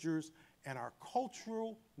procedures, and our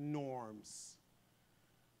cultural norms.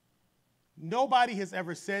 Nobody has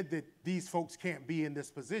ever said that these folks can't be in this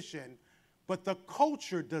position, but the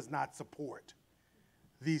culture does not support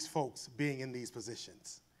these folks being in these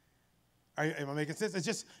positions. Am I making sense?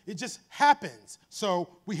 It just happens. So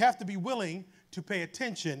we have to be willing to pay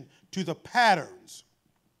attention to the patterns.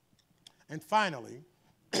 And finally,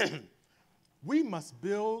 we must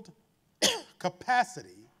build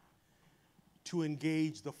capacity to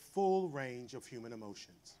engage the full range of human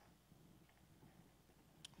emotions.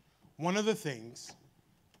 One of the things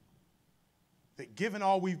that, given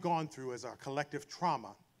all we've gone through as our collective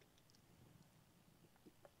trauma,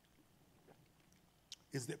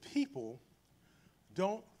 is that people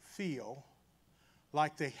don't feel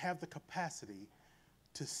like they have the capacity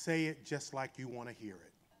to say it just like you want to hear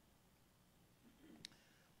it.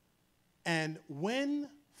 And when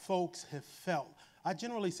folks have felt, I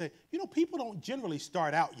generally say, people don't generally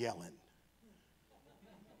start out yelling.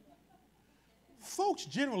 Folks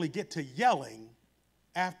generally get to yelling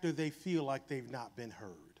after they feel like they've not been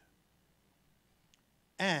heard.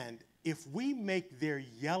 And if we make their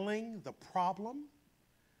yelling the problem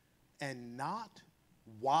and not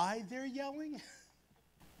why they're yelling,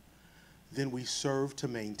 then we serve to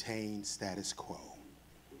maintain status quo.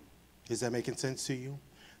 Is that making sense to you?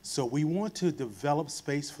 So we want to develop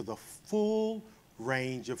space for the full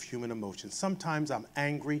range of human emotions. Sometimes I'm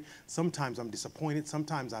angry, sometimes I'm disappointed,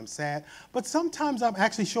 sometimes I'm sad, but sometimes I'm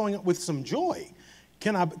actually showing up with some joy.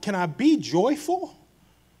 Can I be joyful,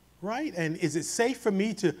 right? And is it safe for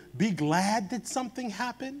me to be glad that something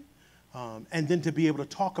happened? And then to be able to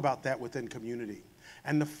talk about that within community.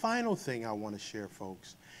 And the final thing I want to share,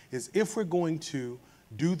 folks, is if we're going to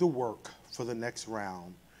do the work for the next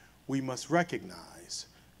round, we must recognize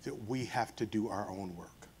that we have to do our own work.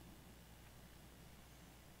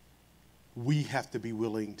 We have to be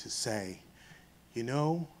willing to say,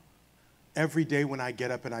 every day when I get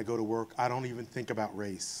up and I go to work, I don't even think about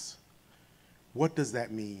race. What does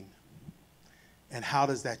that mean? And how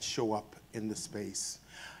does that show up in the space?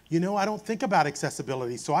 I don't think about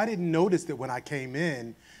accessibility, so I didn't notice that when I came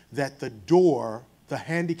in that the door, the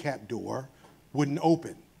handicap door, wouldn't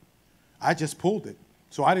open. I just pulled it,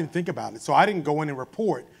 so I didn't think about it. So I didn't go in and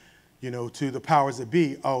report, to the powers that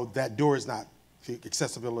be, oh, that door is not, the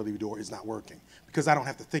accessibility door is not working, because I don't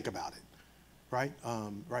have to think about it, right?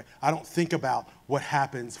 Right? I don't think about what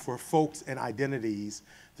happens for folks and identities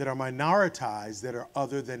that are minoritized, that are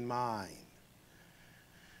other than mine.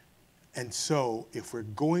 And so if we're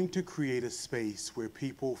going to create a space where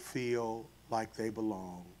people feel like they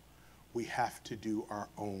belong, we have to do our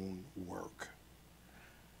own work.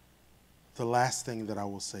 The last thing that I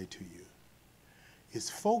will say to you is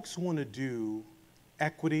folks want to do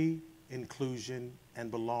equity, inclusion,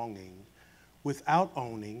 and belonging without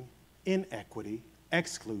owning inequity,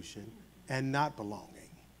 exclusion, and not belonging.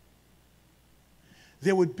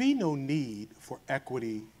 There would be no need for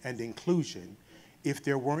equity and inclusion if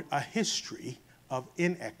there weren't a history of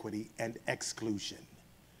inequity and exclusion.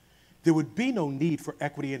 There would be no need for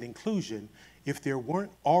equity and inclusion if there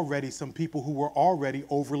weren't already some people who were already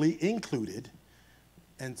overly included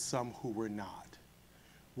and some who were not.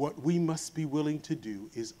 What we must be willing to do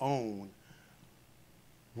is own,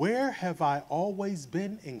 where have I always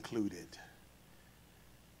been included?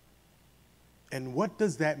 And what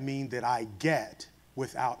does that mean that I get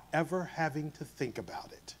without ever having to think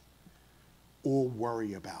about it or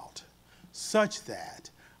worry about, such that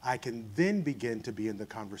I can then begin to be in the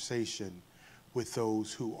conversation with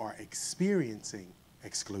those who are experiencing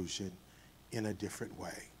exclusion in a different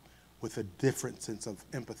way, with a different sense of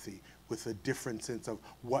empathy, with a different sense of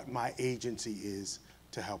what my agency is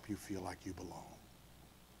to help you feel like you belong.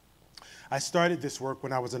 I started this work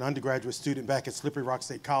when I was an undergraduate student back at Slippery Rock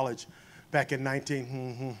State College back in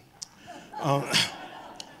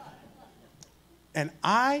and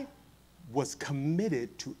I was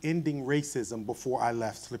committed to ending racism before I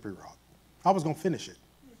left Slippery Rock. I was going to finish it.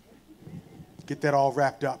 Get that all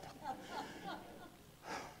wrapped up.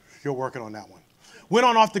 You're working on that one. Went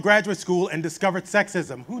on off to graduate school and discovered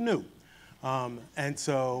sexism. Who knew? And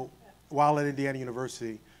so while at Indiana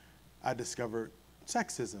University, I discovered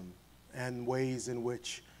sexism and ways in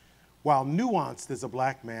which, while nuanced as a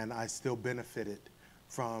black man, I still benefited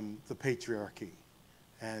from the patriarchy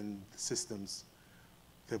and the systems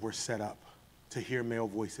that were set up to hear male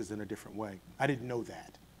voices in a different way. I didn't know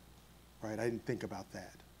that, right? I didn't think about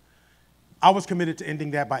that. I was committed to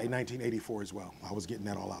ending that by 1984 as well. I was getting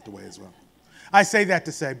that all out the way as well. I say that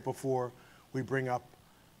to say, before we bring up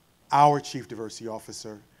our Chief Diversity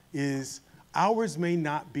Officer, is ours may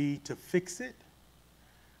not be to fix it.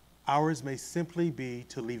 Ours may simply be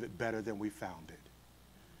to leave it better than we found it.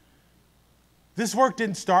 This work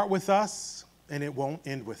didn't start with us, and it won't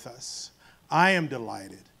end with us. I am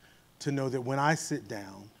delighted to know that when I sit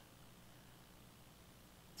down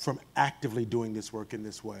from actively doing this work in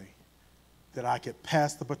this way, that I could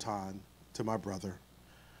pass the baton to my brother,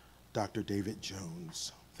 Dr. David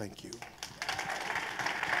Jones. Thank you.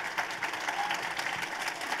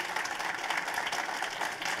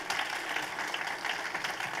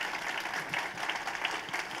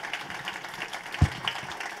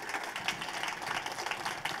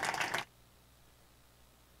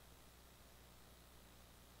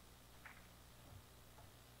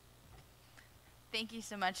 Thank you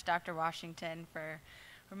so much, Dr. Washington, for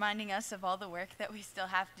reminding us of all the work that we still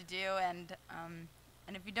have to do. And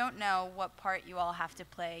if you don't know what part you all have to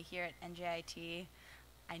play here at NJIT,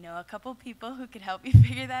 I know a couple people who could help you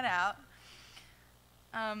figure that out.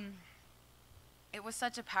 It was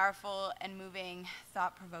such a powerful and moving,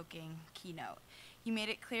 thought-provoking keynote. You made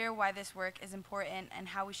it clear why this work is important and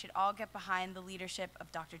how we should all get behind the leadership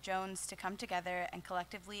of Dr. Jones to come together and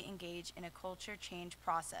collectively engage in a culture change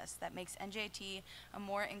process that makes NJIT a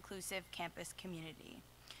more inclusive campus community.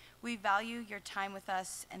 We value your time with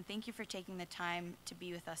us, and thank you for taking the time to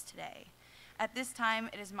be with us today. At this time,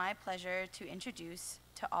 it is my pleasure to introduce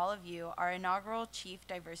to all of you our inaugural Chief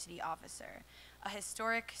Diversity Officer, a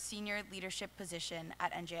historic senior leadership position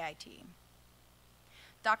at NJIT.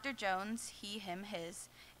 Dr. Jones, he, him, his,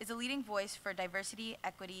 is a leading voice for diversity,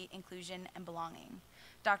 equity, inclusion, and belonging.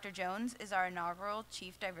 Dr. Jones is our inaugural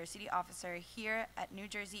Chief Diversity Officer here at New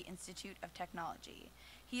Jersey Institute of Technology.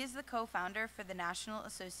 He is the co-founder for the National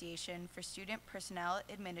Association for Student Personnel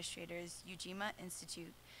Administrators, UGMA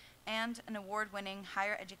Institute, and an award-winning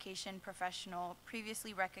higher education professional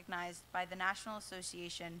previously recognized by the National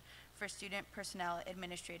Association for Student Personnel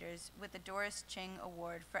Administrators with the Doris Ching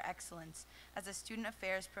Award for Excellence as a Student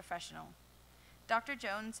Affairs Professional. Dr.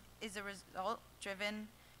 Jones is a result-driven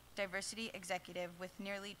diversity executive with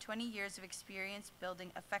nearly 20 years of experience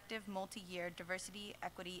building effective multi-year diversity,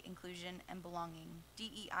 equity, inclusion, and belonging,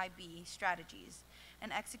 DEIB, strategies,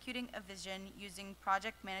 and executing a vision using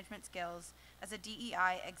project management skills as a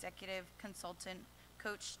DEI executive consultant,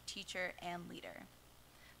 coach, teacher, and leader.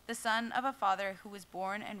 The son of a father who was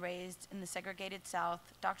born and raised in the segregated South,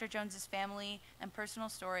 Dr. Jones's family and personal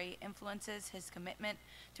story influences his commitment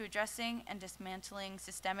to addressing and dismantling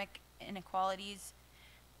systemic inequalities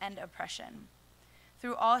and oppression.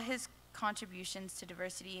 Through all his contributions to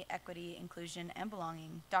diversity, equity, inclusion, and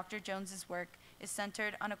belonging, Dr. Jones's work is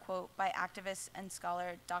centered on a quote by activist and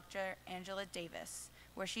scholar Dr. Angela Davis,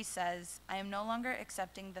 where she says, "I am no longer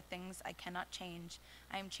accepting the things I cannot change.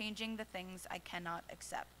 I am changing the things I cannot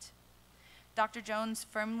accept." Dr. Jones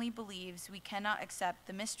firmly believes we cannot accept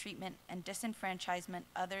the mistreatment and disenfranchisement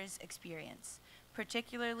others experience,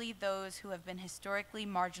 particularly those who have been historically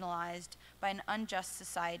marginalized by an unjust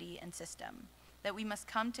society and system, that we must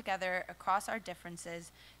come together across our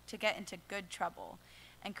differences to get into good trouble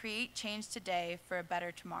and create change today for a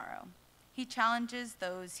better tomorrow. He challenges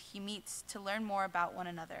those he meets to learn more about one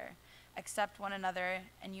another, accept one another,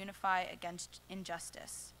 and unify against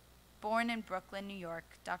injustice. Born in Brooklyn, New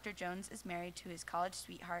York, Dr. Jones is married to his college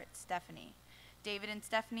sweetheart, Stephanie. David and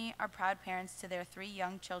Stephanie are proud parents to their 3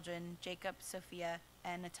 young children, Jacob, Sophia,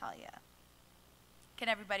 and Natalia. Can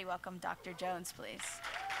everybody welcome Dr. Jones, please?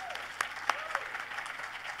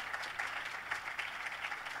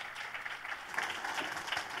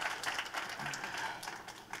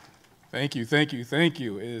 Thank you, thank you, thank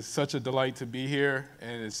you. It is such a delight to be here,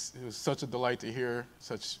 and it was such a delight to hear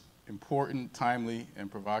such important, timely, and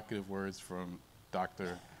provocative words from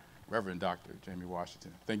Reverend Dr. Jamie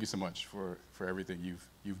Washington. Thank you so much for everything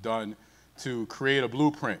you've done to create a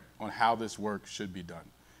blueprint on how this work should be done.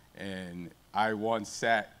 And I once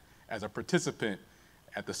sat as a participant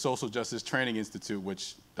at the Social Justice Training Institute,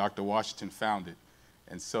 which Dr. Washington founded.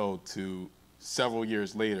 And so to several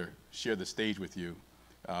years later, share the stage with you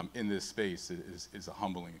in this space is a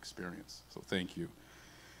humbling experience. So thank you.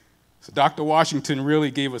 So Dr. Washington really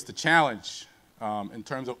gave us the challenge in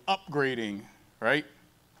terms of upgrading, right,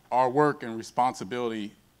 our work and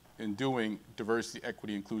responsibility in doing diversity,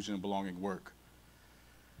 equity, inclusion, and belonging work.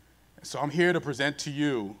 So I'm here to present to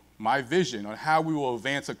you my vision on how we will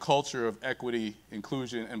advance a culture of equity,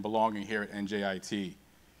 inclusion, and belonging here at NJIT.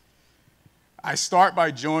 I start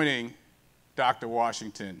by joining Dr.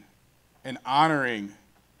 Washington in honoring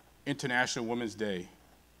International Women's Day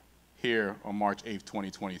here on March 8th,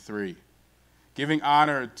 2023, giving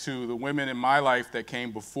honor to the women in my life that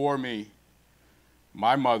came before me,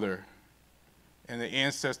 my mother, and the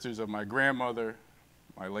ancestors of my grandmother,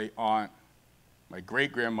 my late aunt, my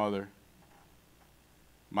great-grandmother,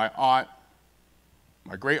 my aunt,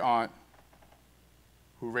 my great-aunt,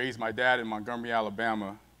 who raised my dad in Montgomery,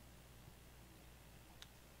 Alabama,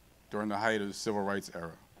 during the height of the Civil Rights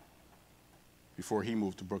era, before he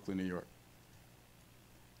moved to Brooklyn, New York.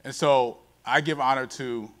 And so I give honor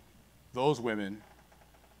to those women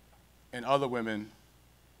and other women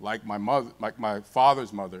like my mother, like my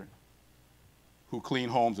father's mother, who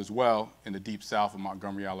cleaned homes as well in the deep south of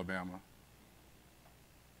Montgomery, Alabama,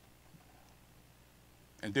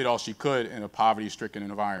 and did all she could in a poverty-stricken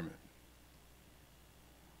environment.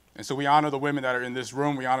 And so we honor the women that are in this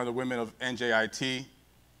room, we honor the women of NJIT,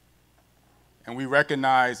 and we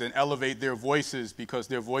recognize and elevate their voices because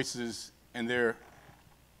their voices and their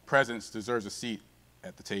presence deserves a seat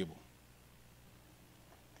at the table.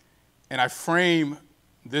 And I frame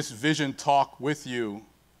this vision talk with you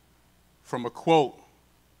from a quote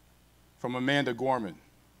from Amanda Gorman,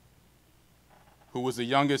 who was the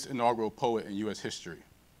youngest inaugural poet in US history,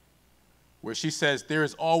 where she says, "There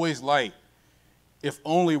is always light if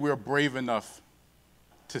only we're brave enough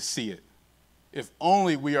to see it, if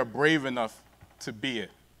only we are brave enough to be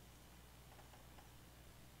it."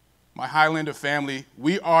 My Highlander family,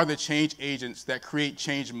 we are the change agents that create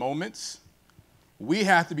change moments. We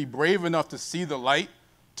have to be brave enough to see the light,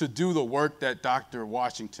 to do the work that Dr.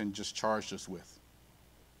 Washington just charged us with.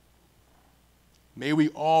 May we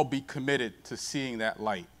all be committed to seeing that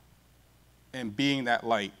light and being that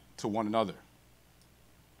light to one another.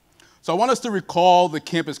 So I want us to recall the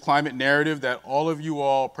campus climate narrative that all of you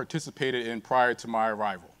all participated in prior to my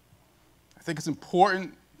arrival. I think it's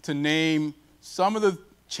important to name some of the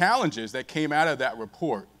challenges that came out of that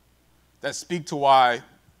report that speak to why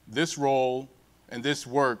this role and this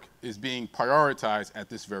work is being prioritized at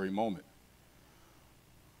this very moment.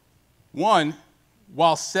 One,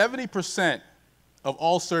 while 70% of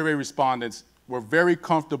all survey respondents were very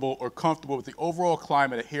comfortable or comfortable with the overall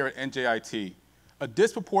climate here at NJIT, a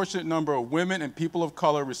disproportionate number of women and people of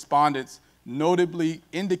color respondents notably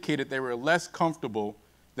indicated they were less comfortable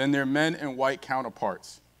than their men and white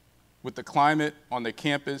counterparts with the climate on their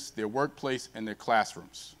campus, their workplace, and their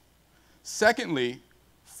classrooms. Secondly,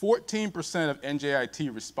 14% of NJIT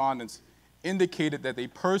respondents indicated that they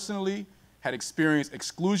personally had experienced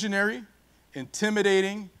exclusionary,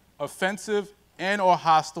 intimidating, offensive, and/or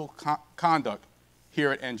hostile conduct here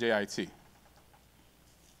at NJIT.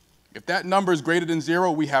 If that number is greater than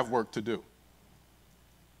 0, we have work to do.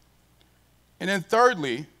 And then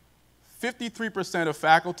thirdly, 53% of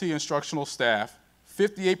faculty instructional staff,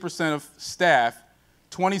 58% of staff,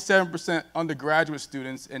 27% undergraduate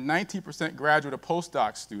students, and 19% graduate or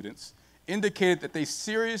postdoc students indicated that they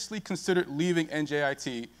seriously considered leaving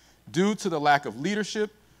NJIT due to the lack of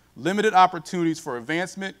leadership, limited opportunities for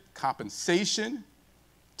advancement, compensation,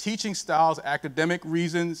 teaching styles, academic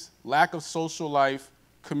reasons, lack of social life,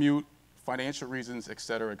 commute, financial reasons, et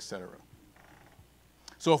cetera, et cetera.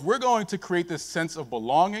 So if we're going to create this sense of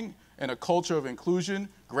belonging and a culture of inclusion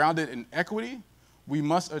grounded in equity, we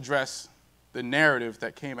must address the narrative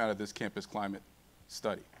that came out of this campus climate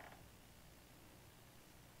study.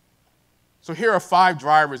 So here are 5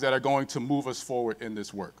 drivers that are going to move us forward in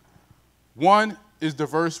this work. One is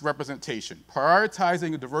diverse representation,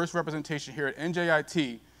 prioritizing a diverse representation here at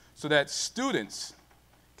NJIT so that students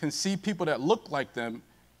can see people that look like them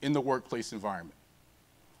in the workplace environment.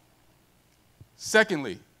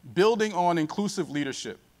 Secondly, building on inclusive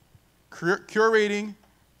leadership, curating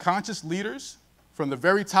conscious leaders from the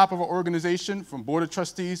very top of our organization, from Board of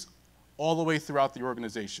Trustees, all the way throughout the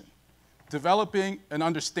organization. Developing an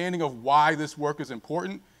understanding of why this work is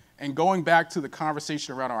important and going back to the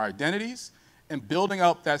conversation around our identities and building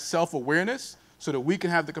up that self-awareness so that we can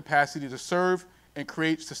have the capacity to serve and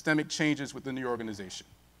create systemic changes within the organization.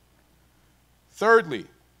 Thirdly,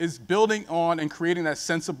 is building on and creating that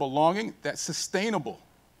sense of belonging that's sustainable,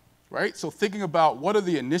 right? So thinking about what are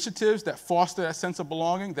the initiatives that foster that sense of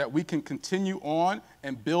belonging that we can continue on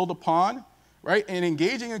and build upon, right? And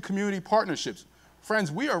engaging in community partnerships.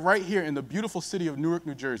 Friends, we are right here in the beautiful city of Newark,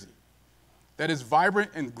 New Jersey, that is vibrant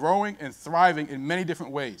and growing and thriving in many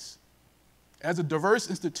different ways. As a diverse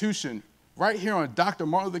institution, right here on Dr.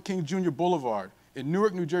 Martin Luther King Jr. Boulevard in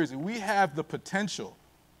Newark, New Jersey, we have the potential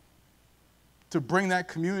to bring that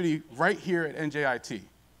community right here at NJIT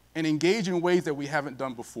and engage in ways that we haven't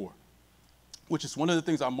done before, which is one of the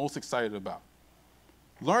things I'm most excited about.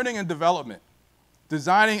 Learning and development,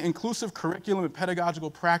 designing inclusive curriculum and pedagogical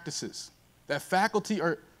practices that faculty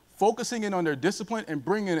are focusing in on their discipline and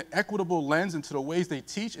bringing an equitable lens into the ways they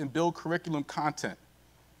teach and build curriculum content.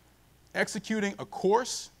 Executing a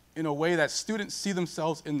course in a way that students see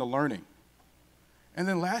themselves in the learning. And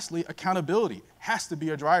then lastly, accountability has to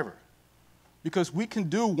be a driver. Because we can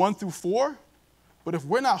do 1 through 4, but if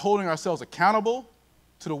we're not holding ourselves accountable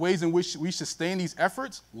to the ways in which we sustain these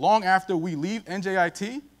efforts long after we leave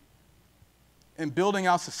NJIT, and building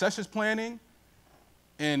out succession planning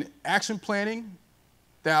and action planning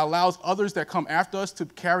that allows others that come after us to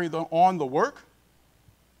carry on the work,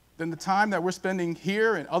 then the time that we're spending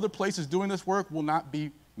here and other places doing this work will not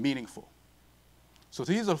be meaningful. So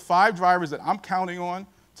these are 5 drivers that I'm counting on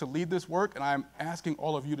to lead this work, and I'm asking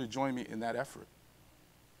all of you to join me in that effort.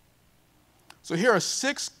 So here are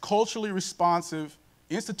 6 culturally responsive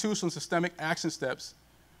institutional systemic action steps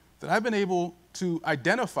that I've been able to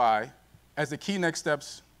identify as the key next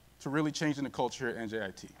steps to really changing the culture at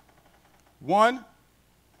NJIT. One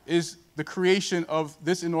is the creation of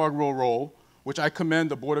this inaugural role, which I commend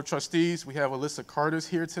the Board of Trustees. We have Alyssa Carter's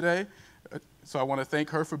here today, so I want to thank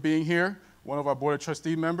her for being here, one of our Board of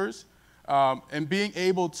Trustee members. And being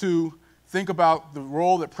able to think about the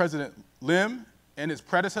role that President Lim and his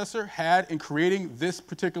predecessor had in creating this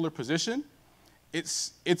particular position.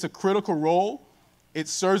 It's a critical role. It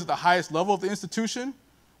serves at the highest level of the institution,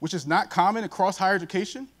 which is not common across higher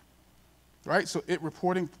education, right? So it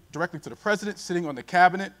reporting directly to the president, sitting on the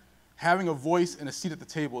cabinet, having a voice and a seat at the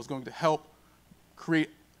table is going to help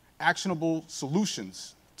create actionable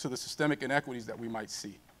solutions to the systemic inequities that we might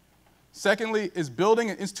see. Secondly, is building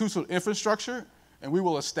an institutional infrastructure, and we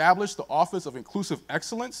will establish the Office of Inclusive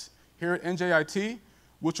Excellence here at NJIT,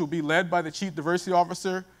 which will be led by the Chief Diversity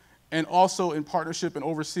Officer and also in partnership and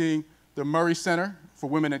overseeing the Murray Center for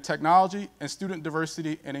Women in Technology and Student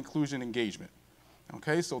Diversity and Inclusion Engagement.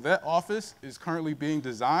 Okay, so that office is currently being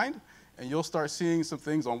designed, and you'll start seeing some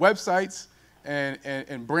things on websites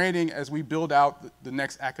and branding as we build out the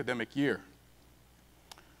next academic year.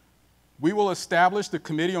 We will establish the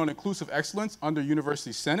Committee on Inclusive Excellence under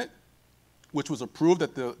University Senate, which was approved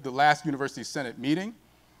at the last University Senate meeting.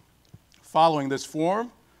 Following this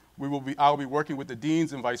forum, I'll be working with the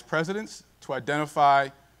deans and vice presidents to identify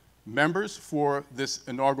members for this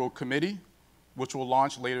inaugural committee, which will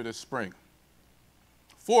launch later this spring.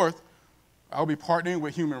 Fourth, I'll be partnering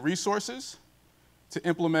with Human Resources to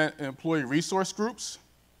implement employee resource groups,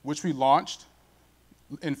 which we launched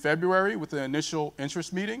in February with the initial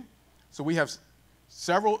interest meeting. So we have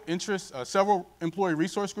several employee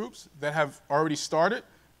resource groups that have already started.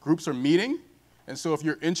 Groups are meeting. And so if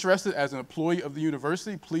you're interested as an employee of the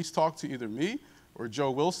university, please talk to either me or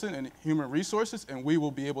Joe Wilson in Human Resources, and we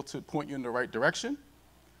will be able to point you in the right direction.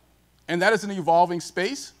 And that is an evolving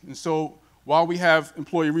space. And so while we have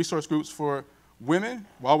employee resource groups for women,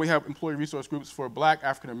 while we have employee resource groups for Black,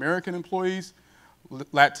 African-American employees,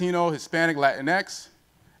 Latino, Hispanic, Latinx,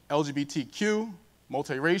 LGBTQ,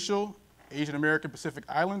 multiracial, Asian American, Pacific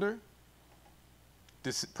Islander,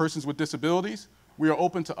 persons with disabilities, we are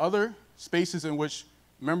open to other spaces in which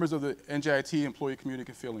members of the NJIT employee community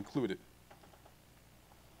can feel included.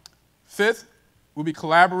 Fifth, we'll be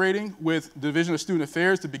collaborating with the Division of Student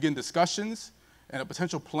Affairs to begin discussions and a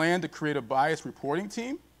potential plan to create a bias reporting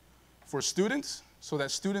team for students so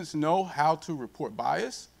that students know how to report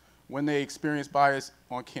bias when they experience bias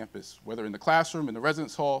on campus, whether in the classroom, in the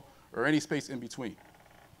residence hall, or any space in between.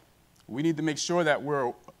 We need to make sure that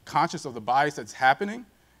we're conscious of the bias that's happening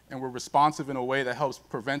and we're responsive in a way that helps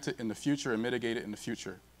prevent it in the future and mitigate it in the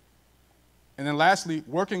future. And then lastly,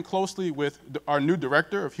 working closely with our new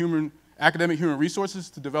Director of Academic Human Resources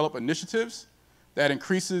to develop initiatives that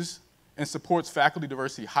increases and supports faculty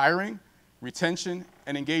diversity hiring, retention,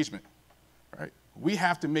 and engagement. Right? We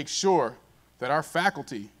have to make sure that our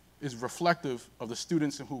faculty is reflective of the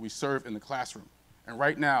students and who we serve in the classroom. And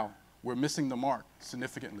right now, we're missing the mark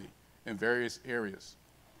significantly in various areas.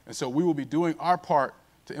 And so we will be doing our part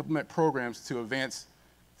to implement programs to advance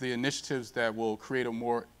the initiatives that will create a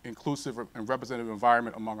more inclusive and representative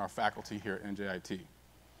environment among our faculty here at NJIT.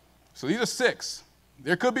 So these are 6.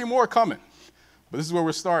 There could be more coming, but this is where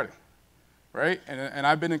we're starting, right? And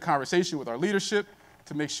I've been in conversation with our leadership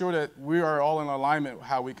to make sure that we are all in alignment with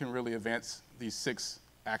how we can really advance these 6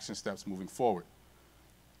 action steps moving forward.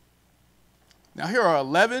 Now here are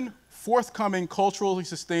 11 forthcoming culturally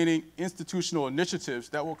sustaining institutional initiatives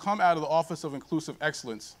that will come out of the Office of Inclusive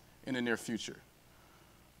Excellence in the near future.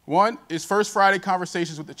 One is First Friday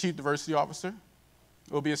Conversations with the Chief Diversity Officer.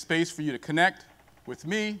 It will be a space for you to connect with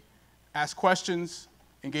me, ask questions,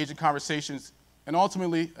 engage in conversations, and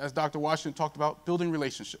ultimately, as Dr. Washington talked about, building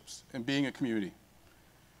relationships and being a community.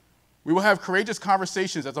 We will have Courageous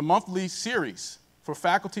Conversations as a monthly series for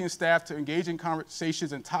faculty and staff to engage in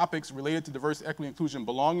conversations and topics related to diversity, equity, inclusion, and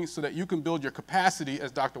belonging so that you can build your capacity,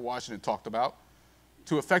 as Dr. Washington talked about,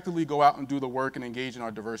 to effectively go out and do the work and engage in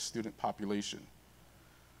our diverse student population.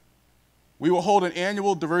 We will hold an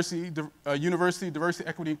annual University Diversity,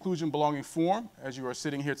 Equity, Inclusion, Belonging Forum as you are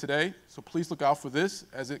sitting here today, so please look out for this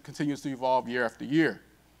as it continues to evolve year after year.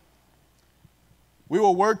 We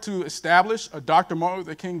will work to establish a Dr. Martin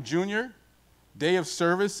Luther King Jr. Day of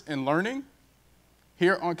Service and Learning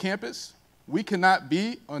here on campus. We cannot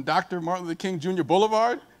be on Dr. Martin Luther King Jr.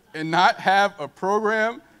 Boulevard and not have a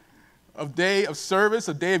program of day of service,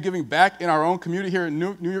 a day of giving back in our own community here in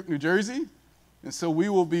New York, New Jersey. And so we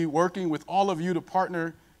will be working with all of you to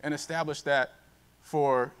partner and establish that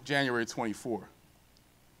for January 24.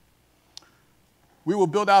 We will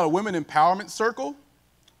build out a women empowerment circle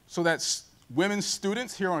so that women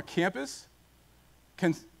students here on campus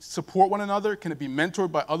can support one another, can be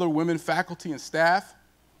mentored by other women faculty and staff,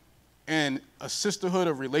 and a sisterhood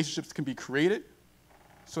of relationships can be created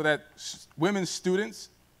so that women students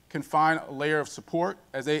can find a layer of support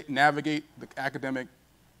as they navigate the academic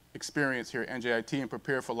experience here at NJIT and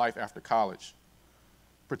prepare for life after college,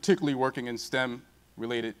 particularly working in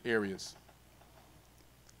STEM-related areas.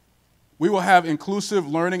 We will have inclusive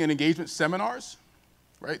learning and engagement seminars,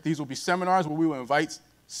 right? These will be seminars where we will invite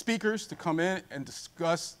speakers to come in and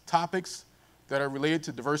discuss topics that are related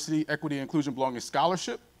to diversity, equity, inclusion, belonging,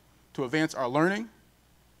 scholarship to advance our learning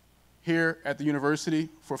here at the university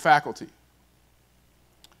for faculty.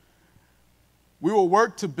 We will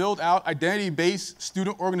work to build out identity-based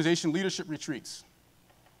student organization leadership retreats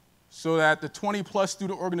so that the 20+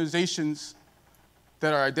 student organizations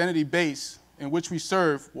that are identity-based in which we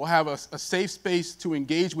serve will have a safe space to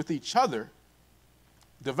engage with each other,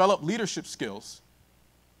 develop leadership skills,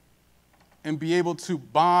 and be able to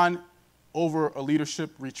bond over a leadership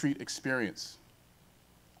retreat experience.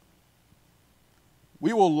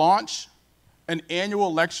 We will launch an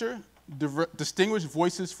annual lecture, Distinguished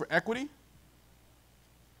Voices for Equity.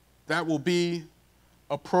 That will be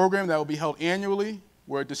a program that will be held annually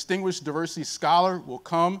where a distinguished diversity scholar will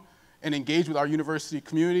come and engage with our university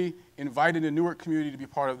community, inviting the Newark community to be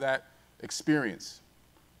part of that experience.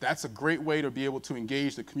 That's a great way to be able to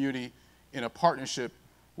engage the community in a partnership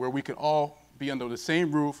where we can all be under the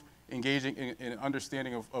same roof, engaging in an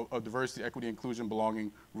understanding of diversity, equity, inclusion,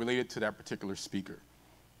 belonging related to that particular speaker.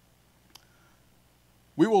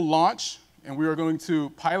 We will launch, and we are going to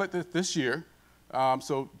pilot this year,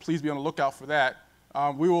 so please be on the lookout for that.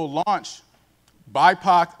 We will launch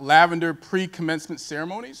BIPOC Lavender pre-commencement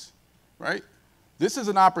ceremonies, right? This is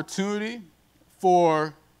an opportunity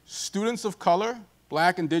for students of color,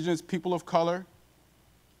 Black, Indigenous, people of color,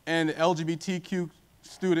 and LGBTQ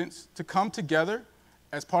students to come together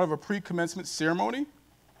as part of a pre-commencement ceremony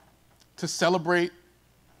to celebrate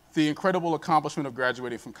the incredible accomplishment of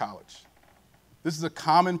graduating from college. This is a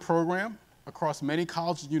common program across many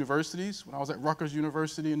colleges and universities. When I was at Rutgers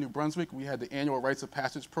University in New Brunswick, we had the annual Rites of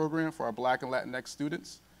Passage program for our Black and Latinx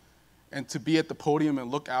students. And to be at the podium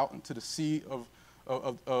and look out into the sea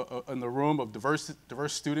in the room of diverse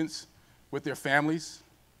students with their families,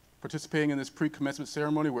 participating in this pre-commencement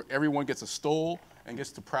ceremony where everyone gets a stole and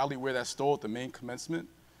gets to proudly wear that stole at the main commencement,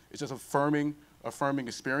 it's just affirming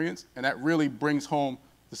experience. And that really brings home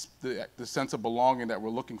the sense of belonging that we're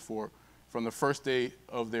looking for from the first day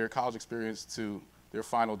of their college experience to their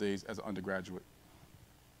final days as an undergraduate.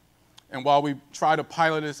 And while we try to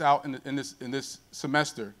pilot this out in this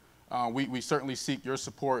semester, we certainly seek your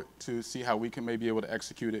support to see how we can maybe be able to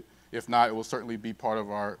execute it. If not, it will certainly be part of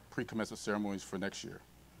our pre-commencement ceremonies for next year.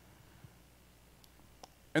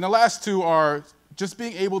 And the last two are just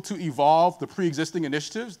being able to evolve the pre-existing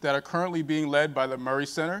initiatives that are currently being led by the Murray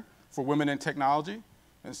Center for Women in Technology.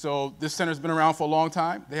 And so this center's been around for a long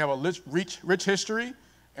time. They have a rich history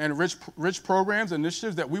and rich programs and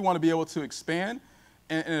initiatives that we want to be able to expand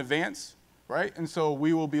and advance, right? And so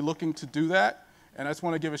we will be looking to do that. And I just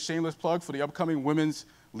want to give a shameless plug for the upcoming Women's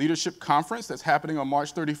Leadership Conference that's happening on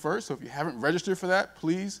March 31st. So if you haven't registered for that,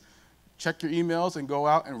 please check your emails and go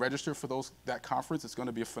out and register for that conference. It's going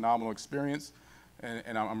to be a phenomenal experience.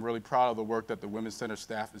 And I'm really proud of the work that the Women's Center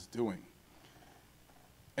staff is doing.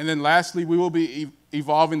 And then lastly, we will be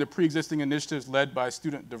evolving the pre-existing initiatives led by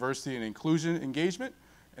Student Diversity and Inclusion Engagement.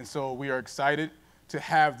 And so we are excited to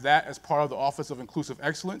have that as part of the Office of Inclusive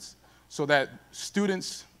Excellence so that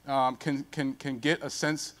students can get a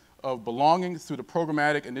sense of belonging through the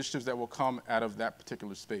programmatic initiatives that will come out of that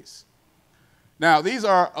particular space. Now, these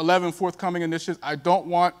are 11 forthcoming initiatives. I don't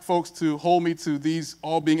want folks to hold me to these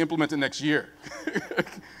all being implemented next year.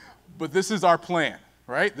 But this is our plan,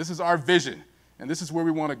 right? This is our vision, and this is where we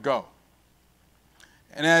want to go.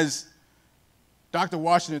 And as Dr.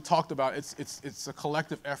 Washington talked about, it's a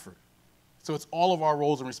collective effort. So it's all of our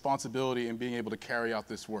roles and responsibility in being able to carry out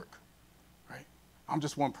this work, right? I'm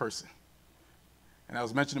just one person. And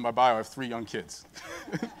as mentioned in my bio, I have 3 young kids.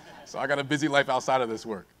 So I got a busy life outside of this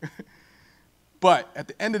work. But at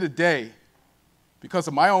the end of the day, because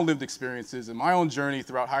of my own lived experiences and my own journey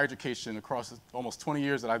throughout higher education across almost 20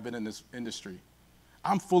 years that I've been in this industry,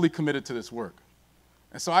 I'm fully committed to this work.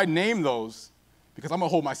 And so I name those because I'm going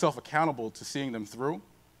to hold myself accountable to seeing them through.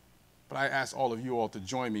 But I ask all of you all to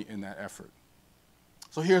join me in that effort.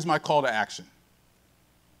 So here's my call to action.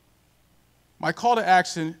 My call to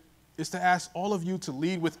action is to ask all of you to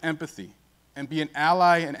lead with empathy and be an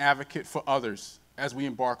ally and advocate for others as we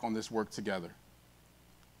embark on this work together.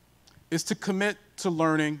 Is to commit to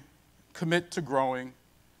learning, commit to growing,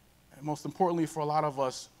 and most importantly for a lot of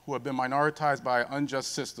us who have been minoritized by an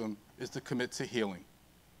unjust system, is to commit to healing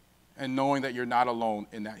and knowing that you're not alone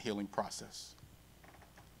in that healing process.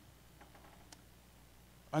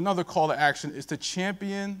 Another call to action is to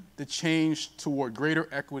champion the change toward greater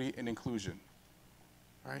equity and inclusion,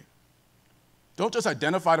 right? Don't just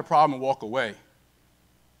identify the problem and walk away,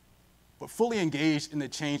 but fully engage in the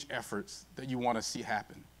change efforts that you want to see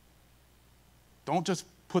happen. Don't just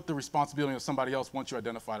put the responsibility on somebody else once you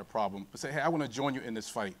identify the problem, but say, hey, I want to join you in this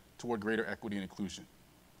fight toward greater equity and inclusion.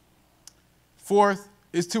 Fourth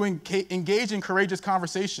is to engage in courageous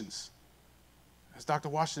conversations. As Dr.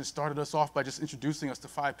 Washington started us off by just introducing us to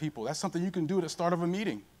 5 people, that's something you can do at the start of a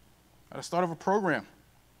meeting, at the start of a program.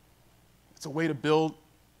 It's a way to build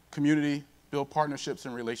community, build partnerships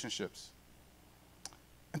and relationships.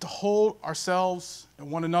 And to hold ourselves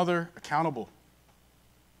and one another accountable.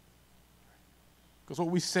 Because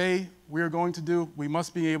what we say we are going to do, we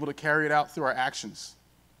must be able to carry it out through our actions.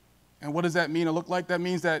 And what does that mean or look like? That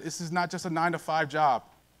means that this is not just a 9-to-5 job.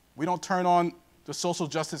 We don't turn on the social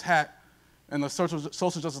justice hat and the social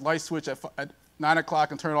justice light switch at 9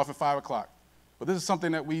 o'clock and turn it off at 5 o'clock. But this is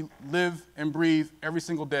something that we live and breathe every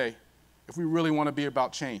single day if we really want to be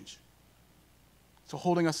about change. So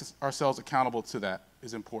holding ourselves accountable to that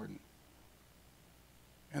is important.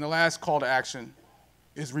 And the last call to action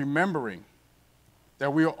is remembering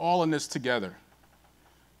that we are all in this together.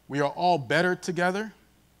 We are all better together,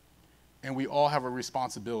 and we all have a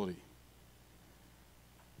responsibility.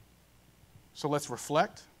 So let's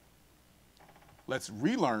reflect, let's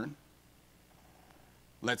relearn,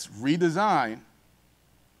 let's redesign,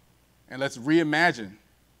 and let's reimagine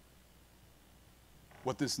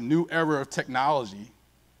what this new era of technology,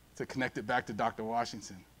 to connect it back to Dr.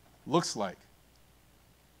 Washington, looks like.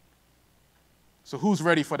 So who's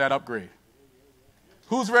ready for that upgrade?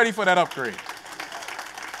 Who's ready for that upgrade?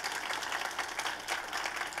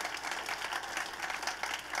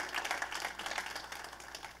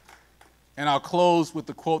 And I'll close with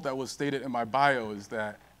the quote that was stated in my bio, is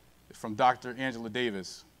that from Dr. Angela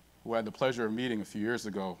Davis, who I had the pleasure of meeting a few years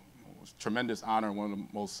ago. It was a tremendous honor and one of the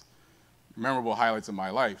most memorable highlights of my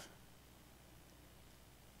life.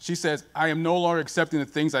 She says, I am no longer accepting the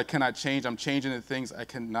things I cannot change. I'm changing the things I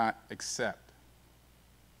cannot accept.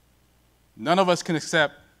 None of us can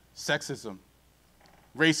accept sexism,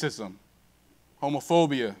 racism,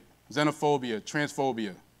 homophobia, xenophobia,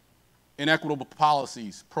 transphobia, inequitable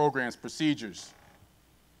policies, programs, procedures,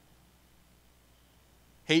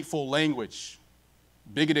 hateful language,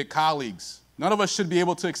 bigoted colleagues. None of us should be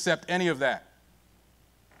able to accept any of that.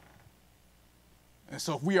 And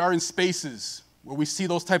so if we are in spaces where we see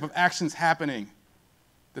those type of actions happening,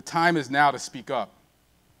 the time is now to speak up.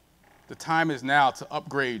 The time is now to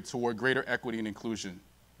upgrade toward greater equity and inclusion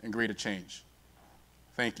and greater change.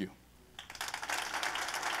 Thank you.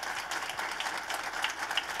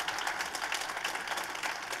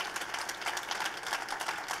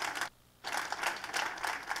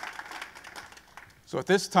 So at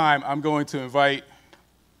this time, I'm going to invite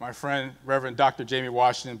my friend, Reverend Dr. Jamie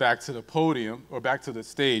Washington, back to the podium, or back to the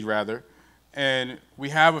stage, rather. And we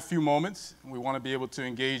have a few moments. We want to be able to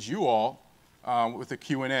engage you all with a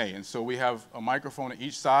Q&A. And so we have a microphone at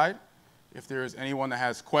each side. If there is anyone that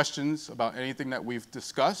has questions about anything that we've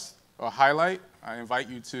discussed or highlight, I invite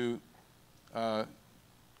you to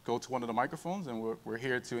go to one of the microphones, and we're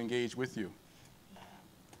here to engage with you.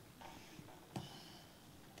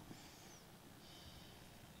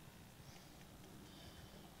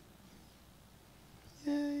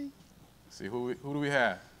 Yay. See, who do we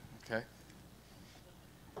have? Okay.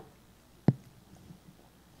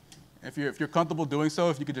 If you're comfortable doing so,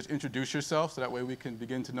 if you could just introduce yourself so that way we can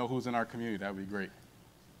begin to know who's in our community, that would be great.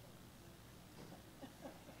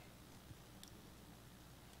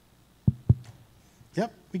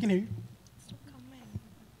 Yep, we can hear you.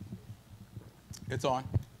 It's on.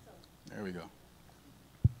 There we go.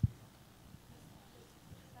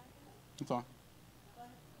 It's on.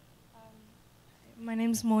 My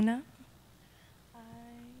name's Mona.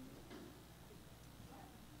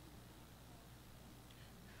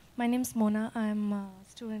 My name's Mona. I'm a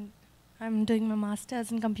student. I'm doing my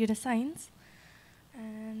master's in computer science.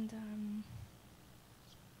 And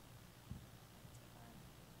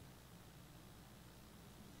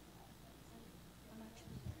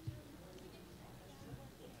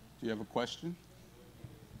Do you have a question?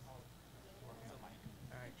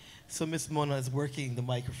 So Miss Mona is working the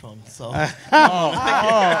microphone, so. Mona's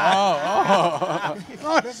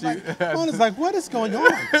like, what is going on?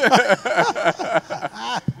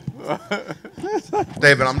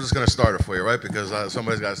 David, I'm just going to start it for you, right? Because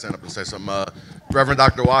somebody's got to stand up and say something. Reverend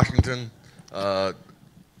Dr. Washington,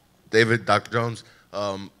 David, Dr. Jones,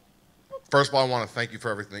 first of all, I want to thank you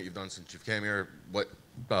for everything that you've done since you came here. What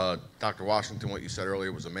Dr. Washington, what you said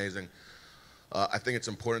earlier was amazing. I think it's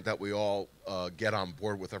important that we all get on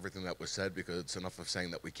board with everything that was said, because it's enough of saying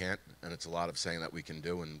that we can't, and it's a lot of saying that we can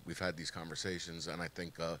do, and we've had these conversations, and I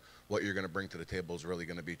think what you're going to bring to the table is really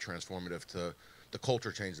going to be transformative to the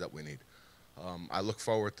culture change that we need. I look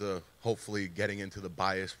forward to hopefully getting into the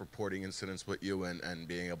bias reporting incidents with you and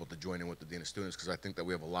being able to join in with the Dean of Students, because I think that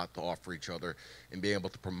we have a lot to offer each other in being able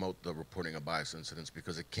to promote the reporting of bias incidents,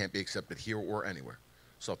 because it can't be accepted here or anywhere.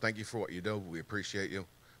 So thank you for what you do. We appreciate you.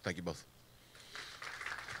 Thank you both.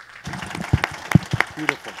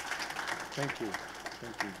 Beautiful. Thank you.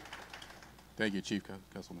 Thank you. Thank you, Chief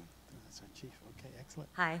Kesselman. That's our chief. Okay, excellent.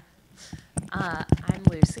 Hi, I'm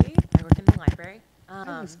Lucy. I work in the library.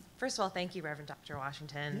 First of all, thank you, Reverend Dr.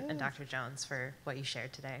 Washington and Dr. Jones, for what you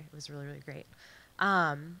shared today. It was really, really great.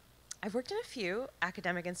 I've worked in a few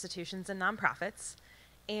academic institutions and nonprofits,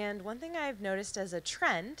 and one thing I've noticed as a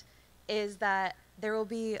trend is that there will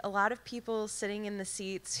be a lot of people sitting in the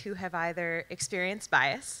seats who have either experienced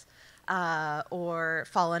bias or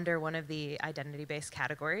fall under one of the identity-based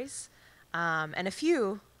categories, and a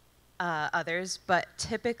few others, but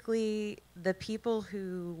typically the people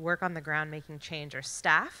who work on the ground making change are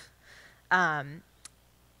staff, and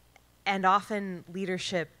often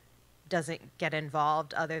leadership doesn't get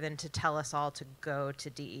involved other than to tell us all to go to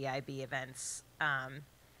DEIB events.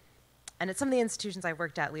 And at some of the institutions I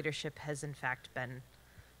worked at, leadership has in fact been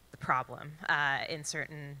the problem in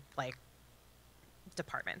certain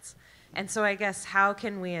departments. And so I guess, how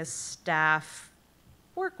can we as staff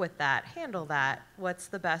work with that, handle that? What's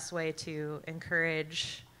the best way to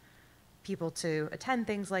encourage people to attend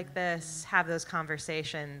things like this, have those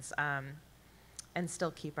conversations, and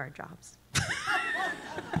still keep our jobs?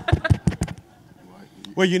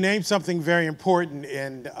 Well, you named something very important,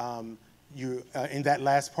 and you in that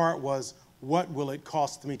last part was, what will it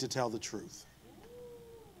cost me to tell the truth?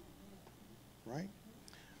 right?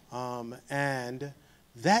 And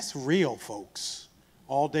that's real, folks,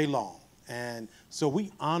 all day long. And so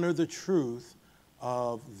we honor the truth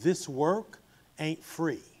of this work ain't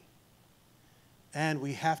free. And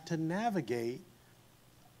we have to navigate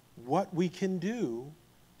what we can do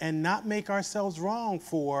and not make ourselves wrong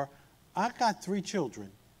for, I've got 3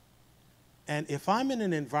 children. And if I'm in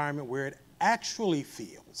an environment where it actually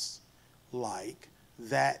feels like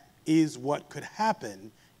that is what could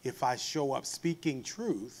happen if I show up speaking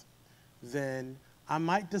truth, then I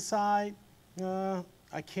might decide,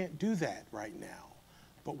 I can't do that right now.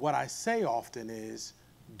 But what I say often is,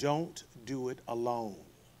 don't do it alone.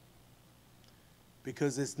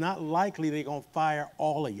 Because it's not likely they're going to fire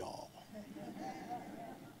all of y'all.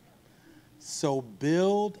 So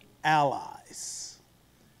build allies,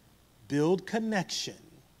 build connection,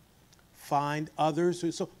 find others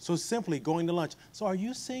who, so simply going to lunch. So are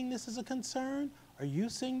you seeing this as a concern? Are you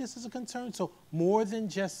seeing this as a concern? So more than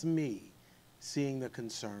just me seeing the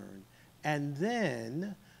concern. And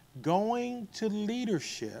then going to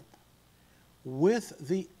leadership with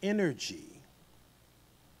the energy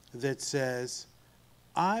that says,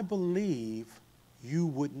 I believe you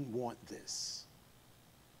wouldn't want this.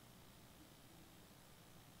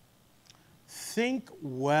 Think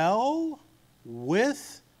well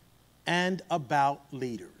with and about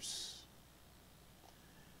leaders.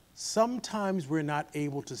 Sometimes we're not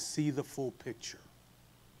able to see the full picture.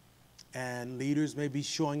 And leaders may be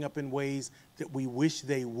showing up in ways that we wish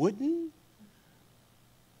they wouldn't,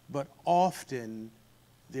 but often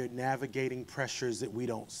they're navigating pressures that we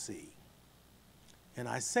don't see. And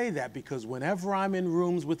I say that because whenever I'm in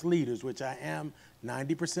rooms with leaders, which I am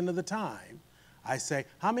 90% of the time, I say,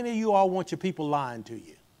 how many of you all want your people lying to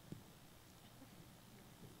you?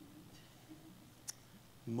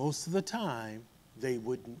 Most of the time, they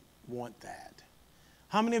wouldn't want that.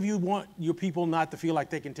 How many of you want your people not to feel like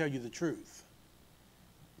they can tell you the truth?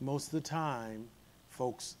 Most of the time,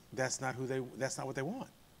 folks, that's not what they want.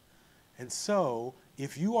 And so,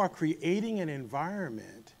 if you are creating an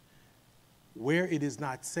environment where it is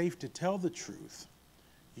not safe to tell the truth,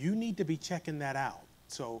 you need to be checking that out.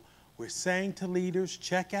 So we're saying to leaders,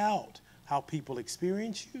 check out how people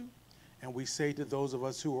experience you. And we say to those of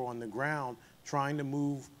us who are on the ground trying to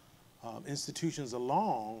move institutions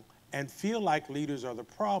along and feel like leaders are the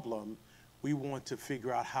problem, we want to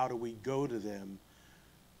figure out how do we go to them.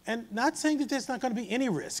 And not saying that there's not going to be any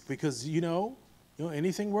risk, because you know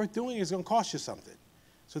anything worth doing is going to cost you something.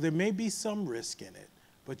 So there may be some risk in it,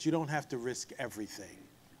 but you don't have to risk everything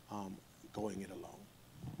going it alone.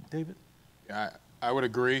 David? Yeah, I would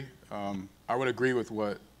agree. I would agree with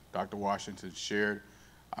what Dr. Washington shared.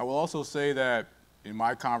 I will also say that in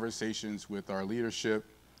my conversations with our leadership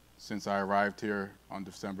since I arrived here on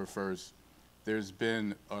December 1st, there's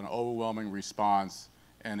been an overwhelming response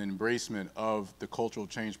and embracement of the cultural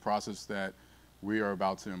change process that we are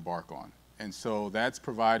about to embark on. And so that's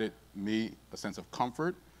provided me a sense of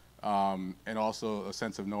comfort and also a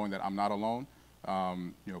sense of knowing that I'm not alone.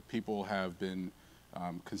 People have been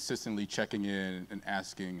consistently checking in and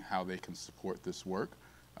asking how they can support this work,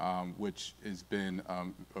 which has been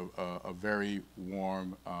a very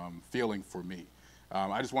warm feeling for me.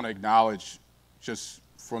 I just want to acknowledge, just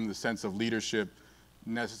from the sense of leadership,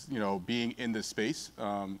 being in this space,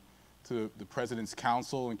 to the President's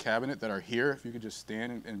Council and Cabinet that are here, if you could just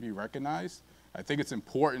stand and be recognized. I think it's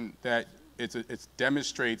important that it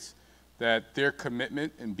demonstrates that their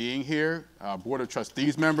commitment in being here. Board of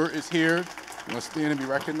Trustees member is here. You want to stand and be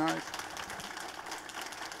recognized?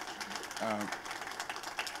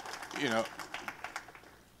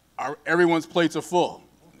 Everyone's plates are full.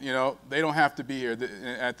 They don't have to be here.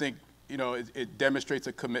 And I think, it demonstrates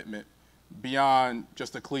a commitment beyond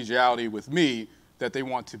just a collegiality with me that they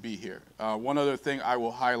want to be here. One other thing I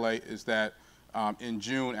will highlight is that in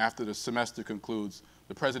June, after the semester concludes,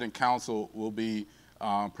 the President Council will be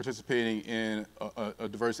participating in a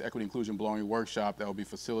diversity, equity, inclusion, belonging workshop that will be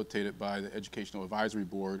facilitated by the Educational Advisory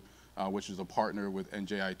Board, which is a partner with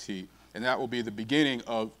NJIT. And that will be the beginning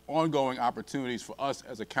of ongoing opportunities for us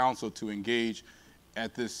as a council to engage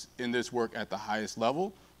in this work at the highest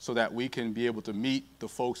level, so that we can be able to meet the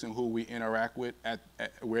folks in who we interact with at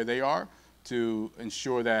where they are, to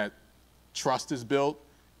ensure that trust is built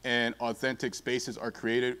and authentic spaces are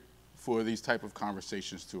created for these type of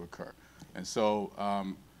conversations to occur. And so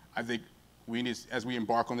I think as we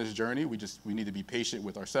embark on this journey, we need to be patient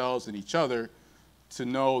with ourselves and each other to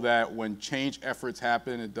know that when change efforts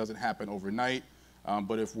happen, it doesn't happen overnight.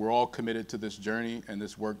 But if we're all committed to this journey and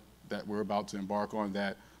this work that we're about to embark on,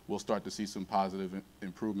 that we'll start to see some positive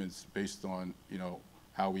improvements based on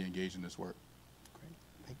how we engage in this work. Great,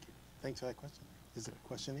 thank you. Thanks for that question. Is there a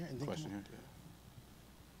question here? Question here.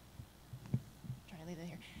 Trying to leave it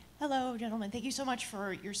here. Hello, gentlemen. Thank you so much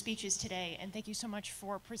for your speeches today, and thank you so much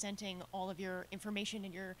for presenting all of your information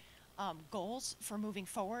and your goals for moving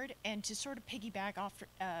forward. And to sort of piggyback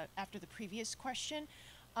after the previous question,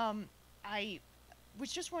 I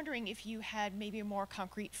was just wondering if you had maybe a more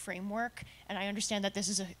concrete framework, and I understand that this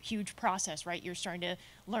is a huge process, right? You're starting to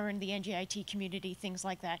learn the NJIT community, things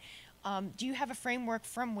like that. Do you have a framework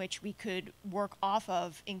from which we could work off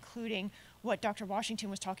of, including what Dr. Washington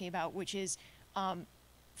was talking about, which is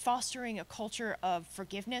fostering a culture of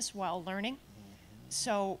forgiveness while learning?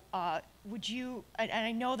 So would you, and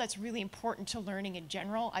I know that's really important to learning in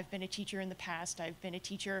general. I've been a teacher in the past. I've been a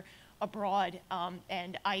teacher abroad,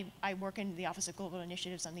 and I work in the Office of Global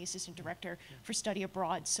Initiatives. I'm the assistant director for study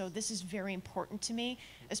abroad. So this is very important to me,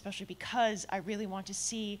 especially because I really want to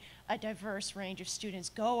see a diverse range of students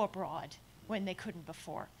go abroad when they couldn't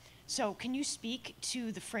before. So can you speak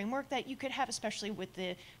to the framework that you could have, especially with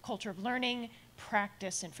the culture of learning,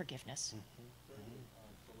 practice, and forgiveness?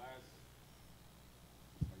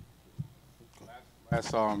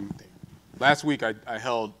 Last week I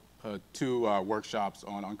held 2 workshops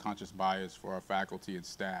on unconscious bias for our faculty and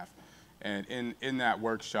staff. And in that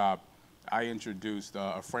workshop, I introduced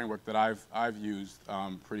a framework that I've used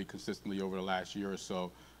pretty consistently over the last year or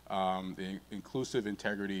so, the inclusive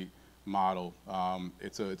integrity model.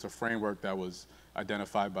 It's a framework that was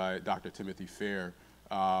identified by Dr. Timothy Fair,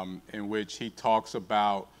 in which he talks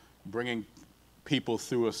about bringing people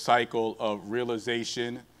through a cycle of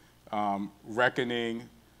realization, reckoning,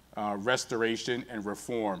 restoration, and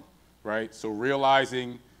reform, right? So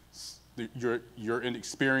realizing your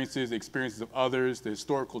experiences, the experiences of others, the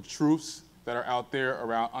historical truths that are out there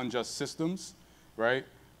around unjust systems, right?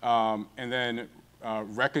 And then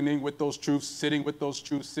reckoning with those truths, sitting with those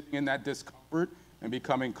truths, sitting in that discomfort, and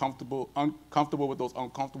becoming uncomfortable with those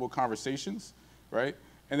uncomfortable conversations, right?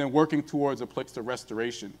 And then working towards a place of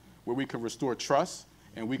restoration where we can restore trust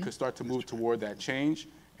and we can start to move toward that change.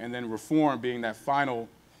 And then reform being that final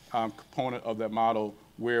component of that model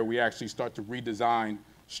where we actually start to redesign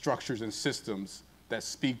structures and systems that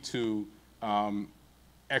speak to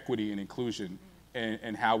equity and inclusion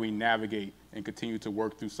and how we navigate and continue to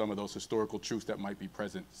work through some of those historical truths that might be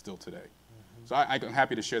present still today. So I'm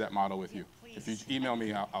happy to share that model with you. If you email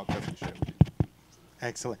me, I'll definitely share it with you.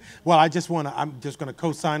 Excellent. Well, I'm just going to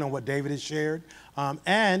co-sign on what David has shared,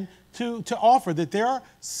 and to offer that there are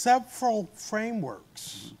several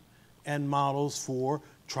frameworks and models for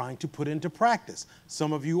trying to put into practice.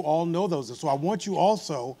 Some of you all know those. So I want you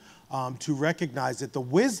also to recognize that the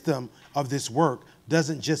wisdom of this work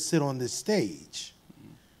doesn't just sit on this stage.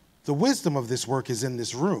 The wisdom of this work is in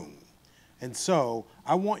this room. And so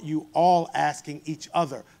I want you all asking each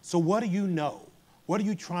other, so what do you know? What are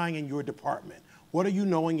you trying in your department? What are you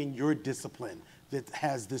knowing in your discipline that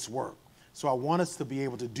has this work? So I want us to be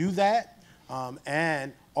able to do that,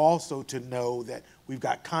 and also to know that we've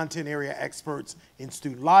got content area experts in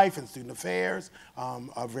student life and student affairs.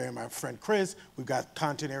 My friend Chris, we've got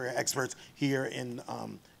content area experts here in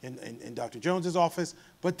Dr. Jones's office,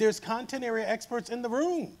 but there's content area experts in the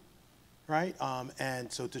room, right?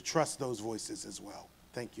 And so to trust those voices as well.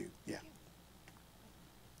 Thank you. Yeah.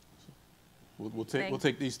 We'll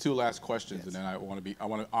take these 2 last questions, yes. And then I want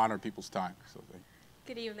to honor people's time. So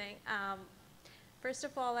Good evening. First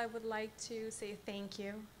of all, I would like to say thank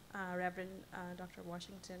you, Reverend Dr.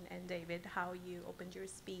 Washington and David, how you opened your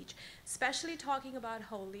speech, especially talking about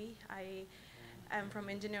holy. I am from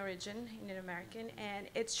Indian origin, Indian American, and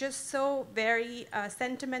it's just so very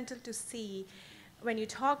sentimental to see when you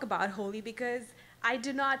talk about holy, because I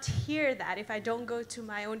do not hear that if I don't go to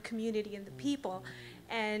my own community and the people.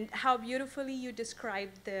 And how beautifully you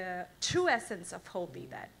described the true essence of holy,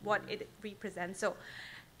 that what it represents. So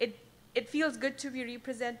it feels good to be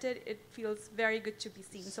represented. It feels very good to be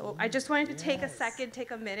seen. So I just wanted to take a second,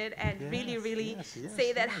 take a minute, and really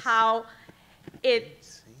say that how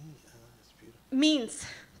it means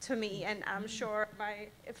to me. And I'm sure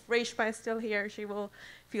if Reshma is still here, she will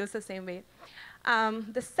feel the same way.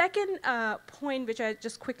 The second point, which I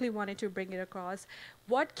just quickly wanted to bring it across,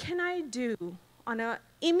 what can I do on an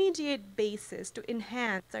immediate basis to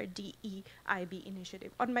enhance our DEIB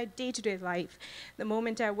initiative on my day-to-day life? The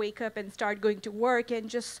moment I wake up and start going to work, and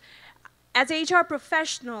just as a HR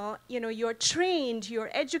professional, you're trained, you're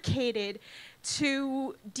educated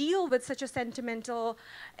to deal with such a sentimental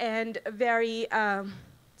and very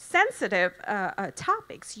sensitive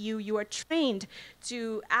topics. You are trained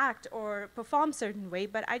to act or perform certain way,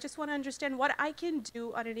 but I just want to understand what I can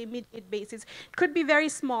do on an immediate basis. It could be very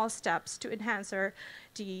small steps to enhance our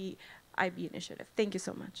IB initiative. Thank you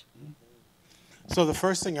so much. So the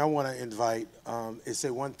first thing I want to invite is say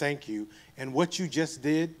one, thank you. And what you just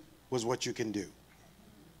did was what you can do.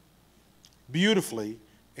 Beautifully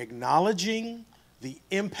acknowledging the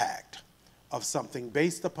impact of something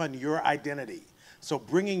based upon your identity. So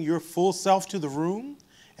bringing your full self to the room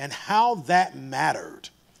and how that mattered.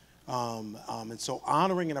 And so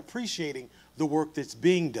honoring and appreciating the work that's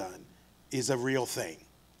being done is a real thing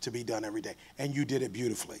to be done every day. And you did it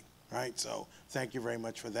beautifully, right? So thank you very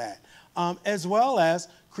much for that. As well as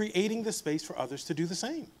creating the space for others to do the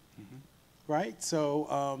same, right?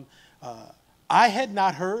 So I had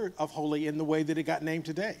not heard of Holy in the way that it got named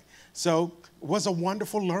today. So it was a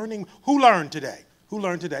wonderful learning. Who learned today? Who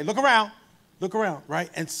learned today? Look around, right?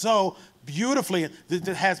 And so beautifully, that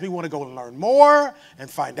has me want to go and learn more and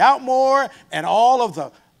find out more, and all of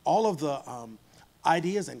the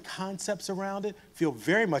ideas and concepts around it feel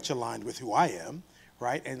very much aligned with who I am,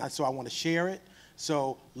 right? And so I want to share it.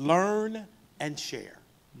 So learn and share.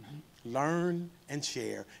 Learn and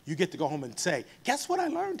share. You get to go home and say, guess what I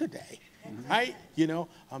learned today, right? You know,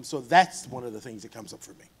 so that's one of the things that comes up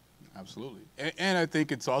for me. Absolutely. And I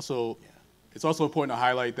think it's also important to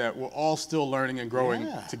highlight that we're all still learning and growing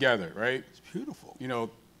together, right? It's beautiful. You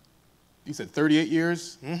know, you said 38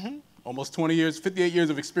 years, almost 20 years, 58 years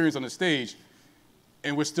of experience on the stage,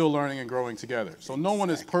 and we're still learning and growing together. So no one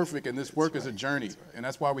is perfect, and this work is a journey, and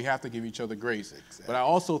that's why we have to give each other grace. But I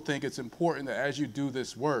also think it's important that as you do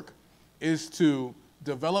this work, is to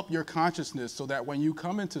develop your consciousness so that when you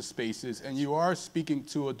come into spaces and you are speaking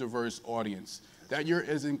to a diverse audience, that you're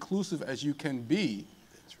as inclusive as you can be,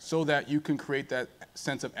 so that you can create that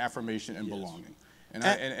sense of affirmation and belonging. And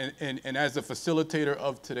as a facilitator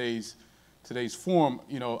of today's forum,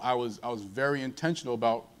 you know, I was very intentional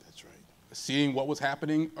about seeing what was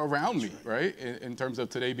happening around me, right? In terms of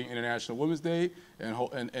today being International Women's Day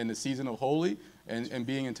and the season of Holy, and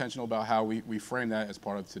being intentional about how we frame that as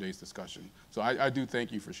part of today's discussion. So I do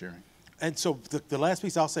thank you for sharing. And so the last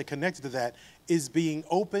piece I'll say connected to that is being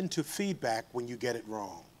open to feedback when you get it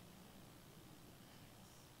wrong,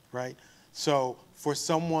 right? So for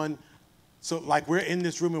someone, so like we're in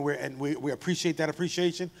this room and we appreciate that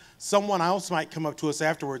appreciation, someone else might come up to us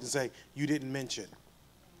afterwards and say, you didn't mention,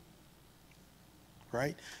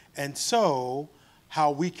 right? And so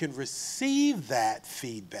how we can receive that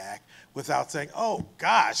feedback without saying, oh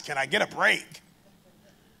gosh, can I get a break?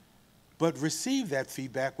 But receive that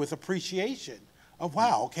feedback with appreciation of,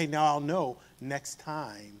 wow, okay, now I'll know next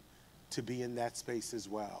time to be in that space as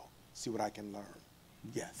well. See what I can learn.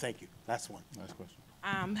 Yeah, thank you. Last one. Last question.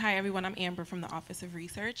 Hi, everyone. I'm Amber from the Office of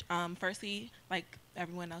Research. Firstly, like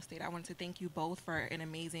everyone else stated, I wanted to thank you both for an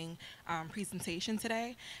amazing presentation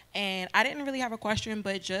today. And I didn't really have a question,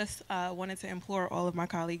 but just wanted to implore all of my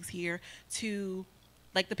colleagues here to,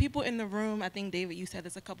 like the people in the room, I think, David, you said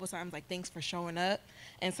this a couple of times, like, thanks for showing up.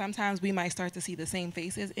 And sometimes we might start to see the same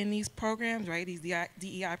faces in these programs, right, these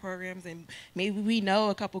DEI programs, and maybe we know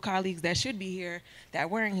a couple colleagues that should be here that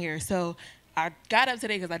weren't here. So I got up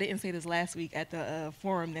today because I didn't say this last week at the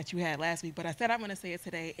forum that you had last week, but I said I'm going to say it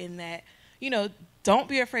today in that, you know, don't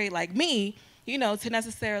be afraid, like me, you know, to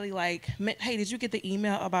necessarily like, hey, did you get the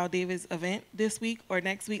email about David's event this week or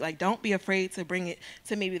next week? Like, don't be afraid to bring it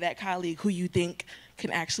to maybe that colleague who you think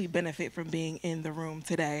can actually benefit from being in the room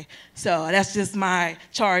today. So that's just my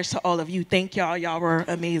charge to all of you. Thank y'all. Y'all were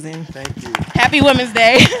amazing. Thank you. Happy Women's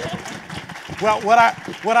Day. Well, what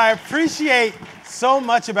I appreciate so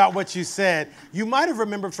much about what you said, you might have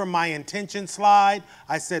remembered from my intention slide,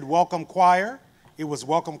 I said welcome choir. It was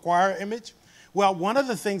welcome choir image. Well, one of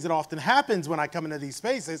the things that often happens when I come into these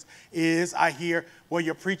spaces is I hear, well,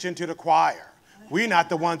 you're preaching to the choir. We're not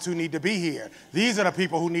the ones who need to be here. These are the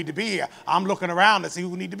people who need to be here. I'm looking around to see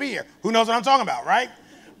who need to be here. Who knows what I'm talking about, right?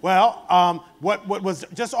 Well, what was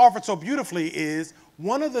just offered so beautifully is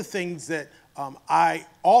one of the things that I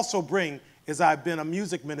also bring is I've been a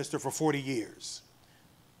music minister for 40 years.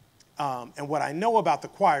 And what I know about the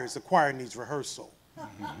choir is the choir needs rehearsal.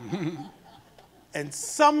 And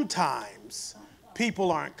sometimes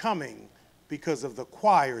people aren't coming because of the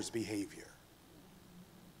choir's behavior.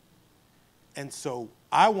 And so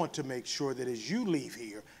I want to make sure that as you leave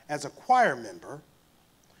here as a choir member,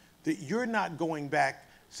 that you're not going back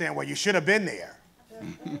saying, well, you should have been there.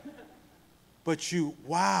 But you,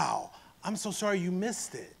 wow, I'm so sorry you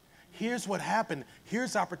missed it. Here's what happened.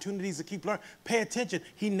 Here's opportunities to keep learning. Pay attention.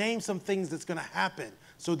 He named some things that's going to happen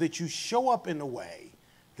so that you show up in a way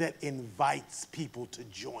that invites people to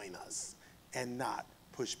join us and not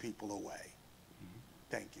push people away.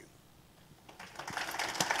 Thank you.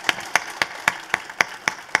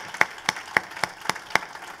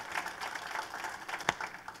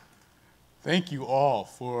 Thank you all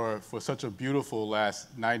for such a beautiful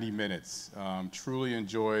last 90 minutes. Truly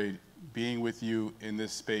enjoyed being with you in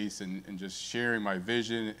this space and just sharing my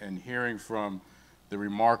vision and hearing from the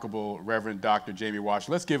remarkable Reverend Dr. Jamie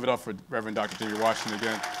Washington. Let's give it up for Reverend Dr. Jamie Washington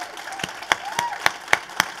again.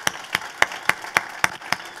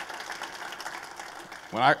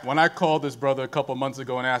 When I called this brother a couple months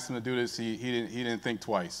ago and asked him to do this, he didn't think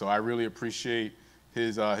twice. So I really appreciate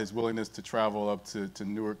his willingness to travel up to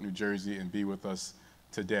Newark, New Jersey, and be with us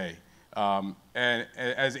today. And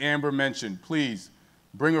as Amber mentioned, please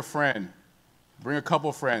bring a friend, bring a couple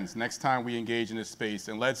friends next time we engage in this space,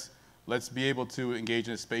 and let's be able to engage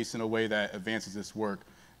in this space in a way that advances this work.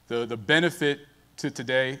 The benefit to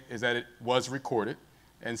today is that it was recorded,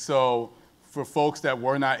 and so for folks that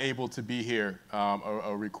were not able to be here,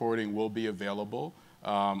 a recording will be available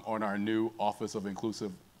on our new Office of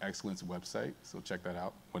Inclusive Excellence website, so check that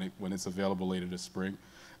out when it's available later this spring.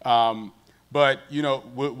 But you know,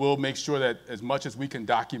 we'll make sure that as much as we can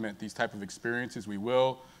document these type of experiences, we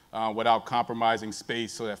will, without compromising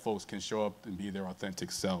space so that folks can show up and be their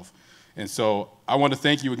authentic self. And so I want to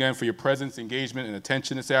thank you again for your presence, engagement, and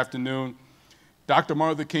attention this afternoon. Dr.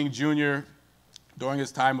 Martin Luther King Jr., during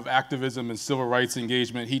his time of activism and civil rights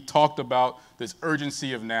engagement, he talked about this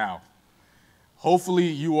urgency of now. Hopefully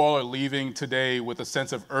you all are leaving today with a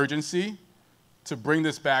sense of urgency to bring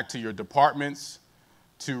this back to your departments,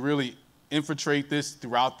 to really infiltrate this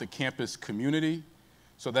throughout the campus community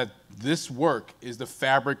so that this work is the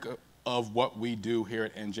fabric of what we do here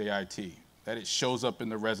at NJIT, that it shows up in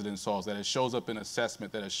the residence halls, that it shows up in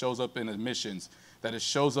assessment, that it shows up in admissions, that it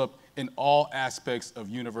shows up in all aspects of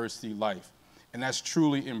university life. And that's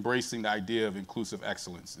truly embracing the idea of inclusive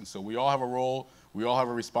excellence. And so we all have a role, we all have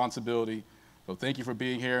a responsibility. So thank you for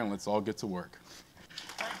being here, and let's all get to work.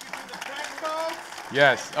 Thank you to the tech folks.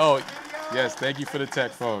 Yes. Oh, yes. Thank you for the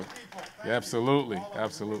tech folks. Yeah, absolutely.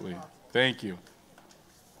 Absolutely. Thank you.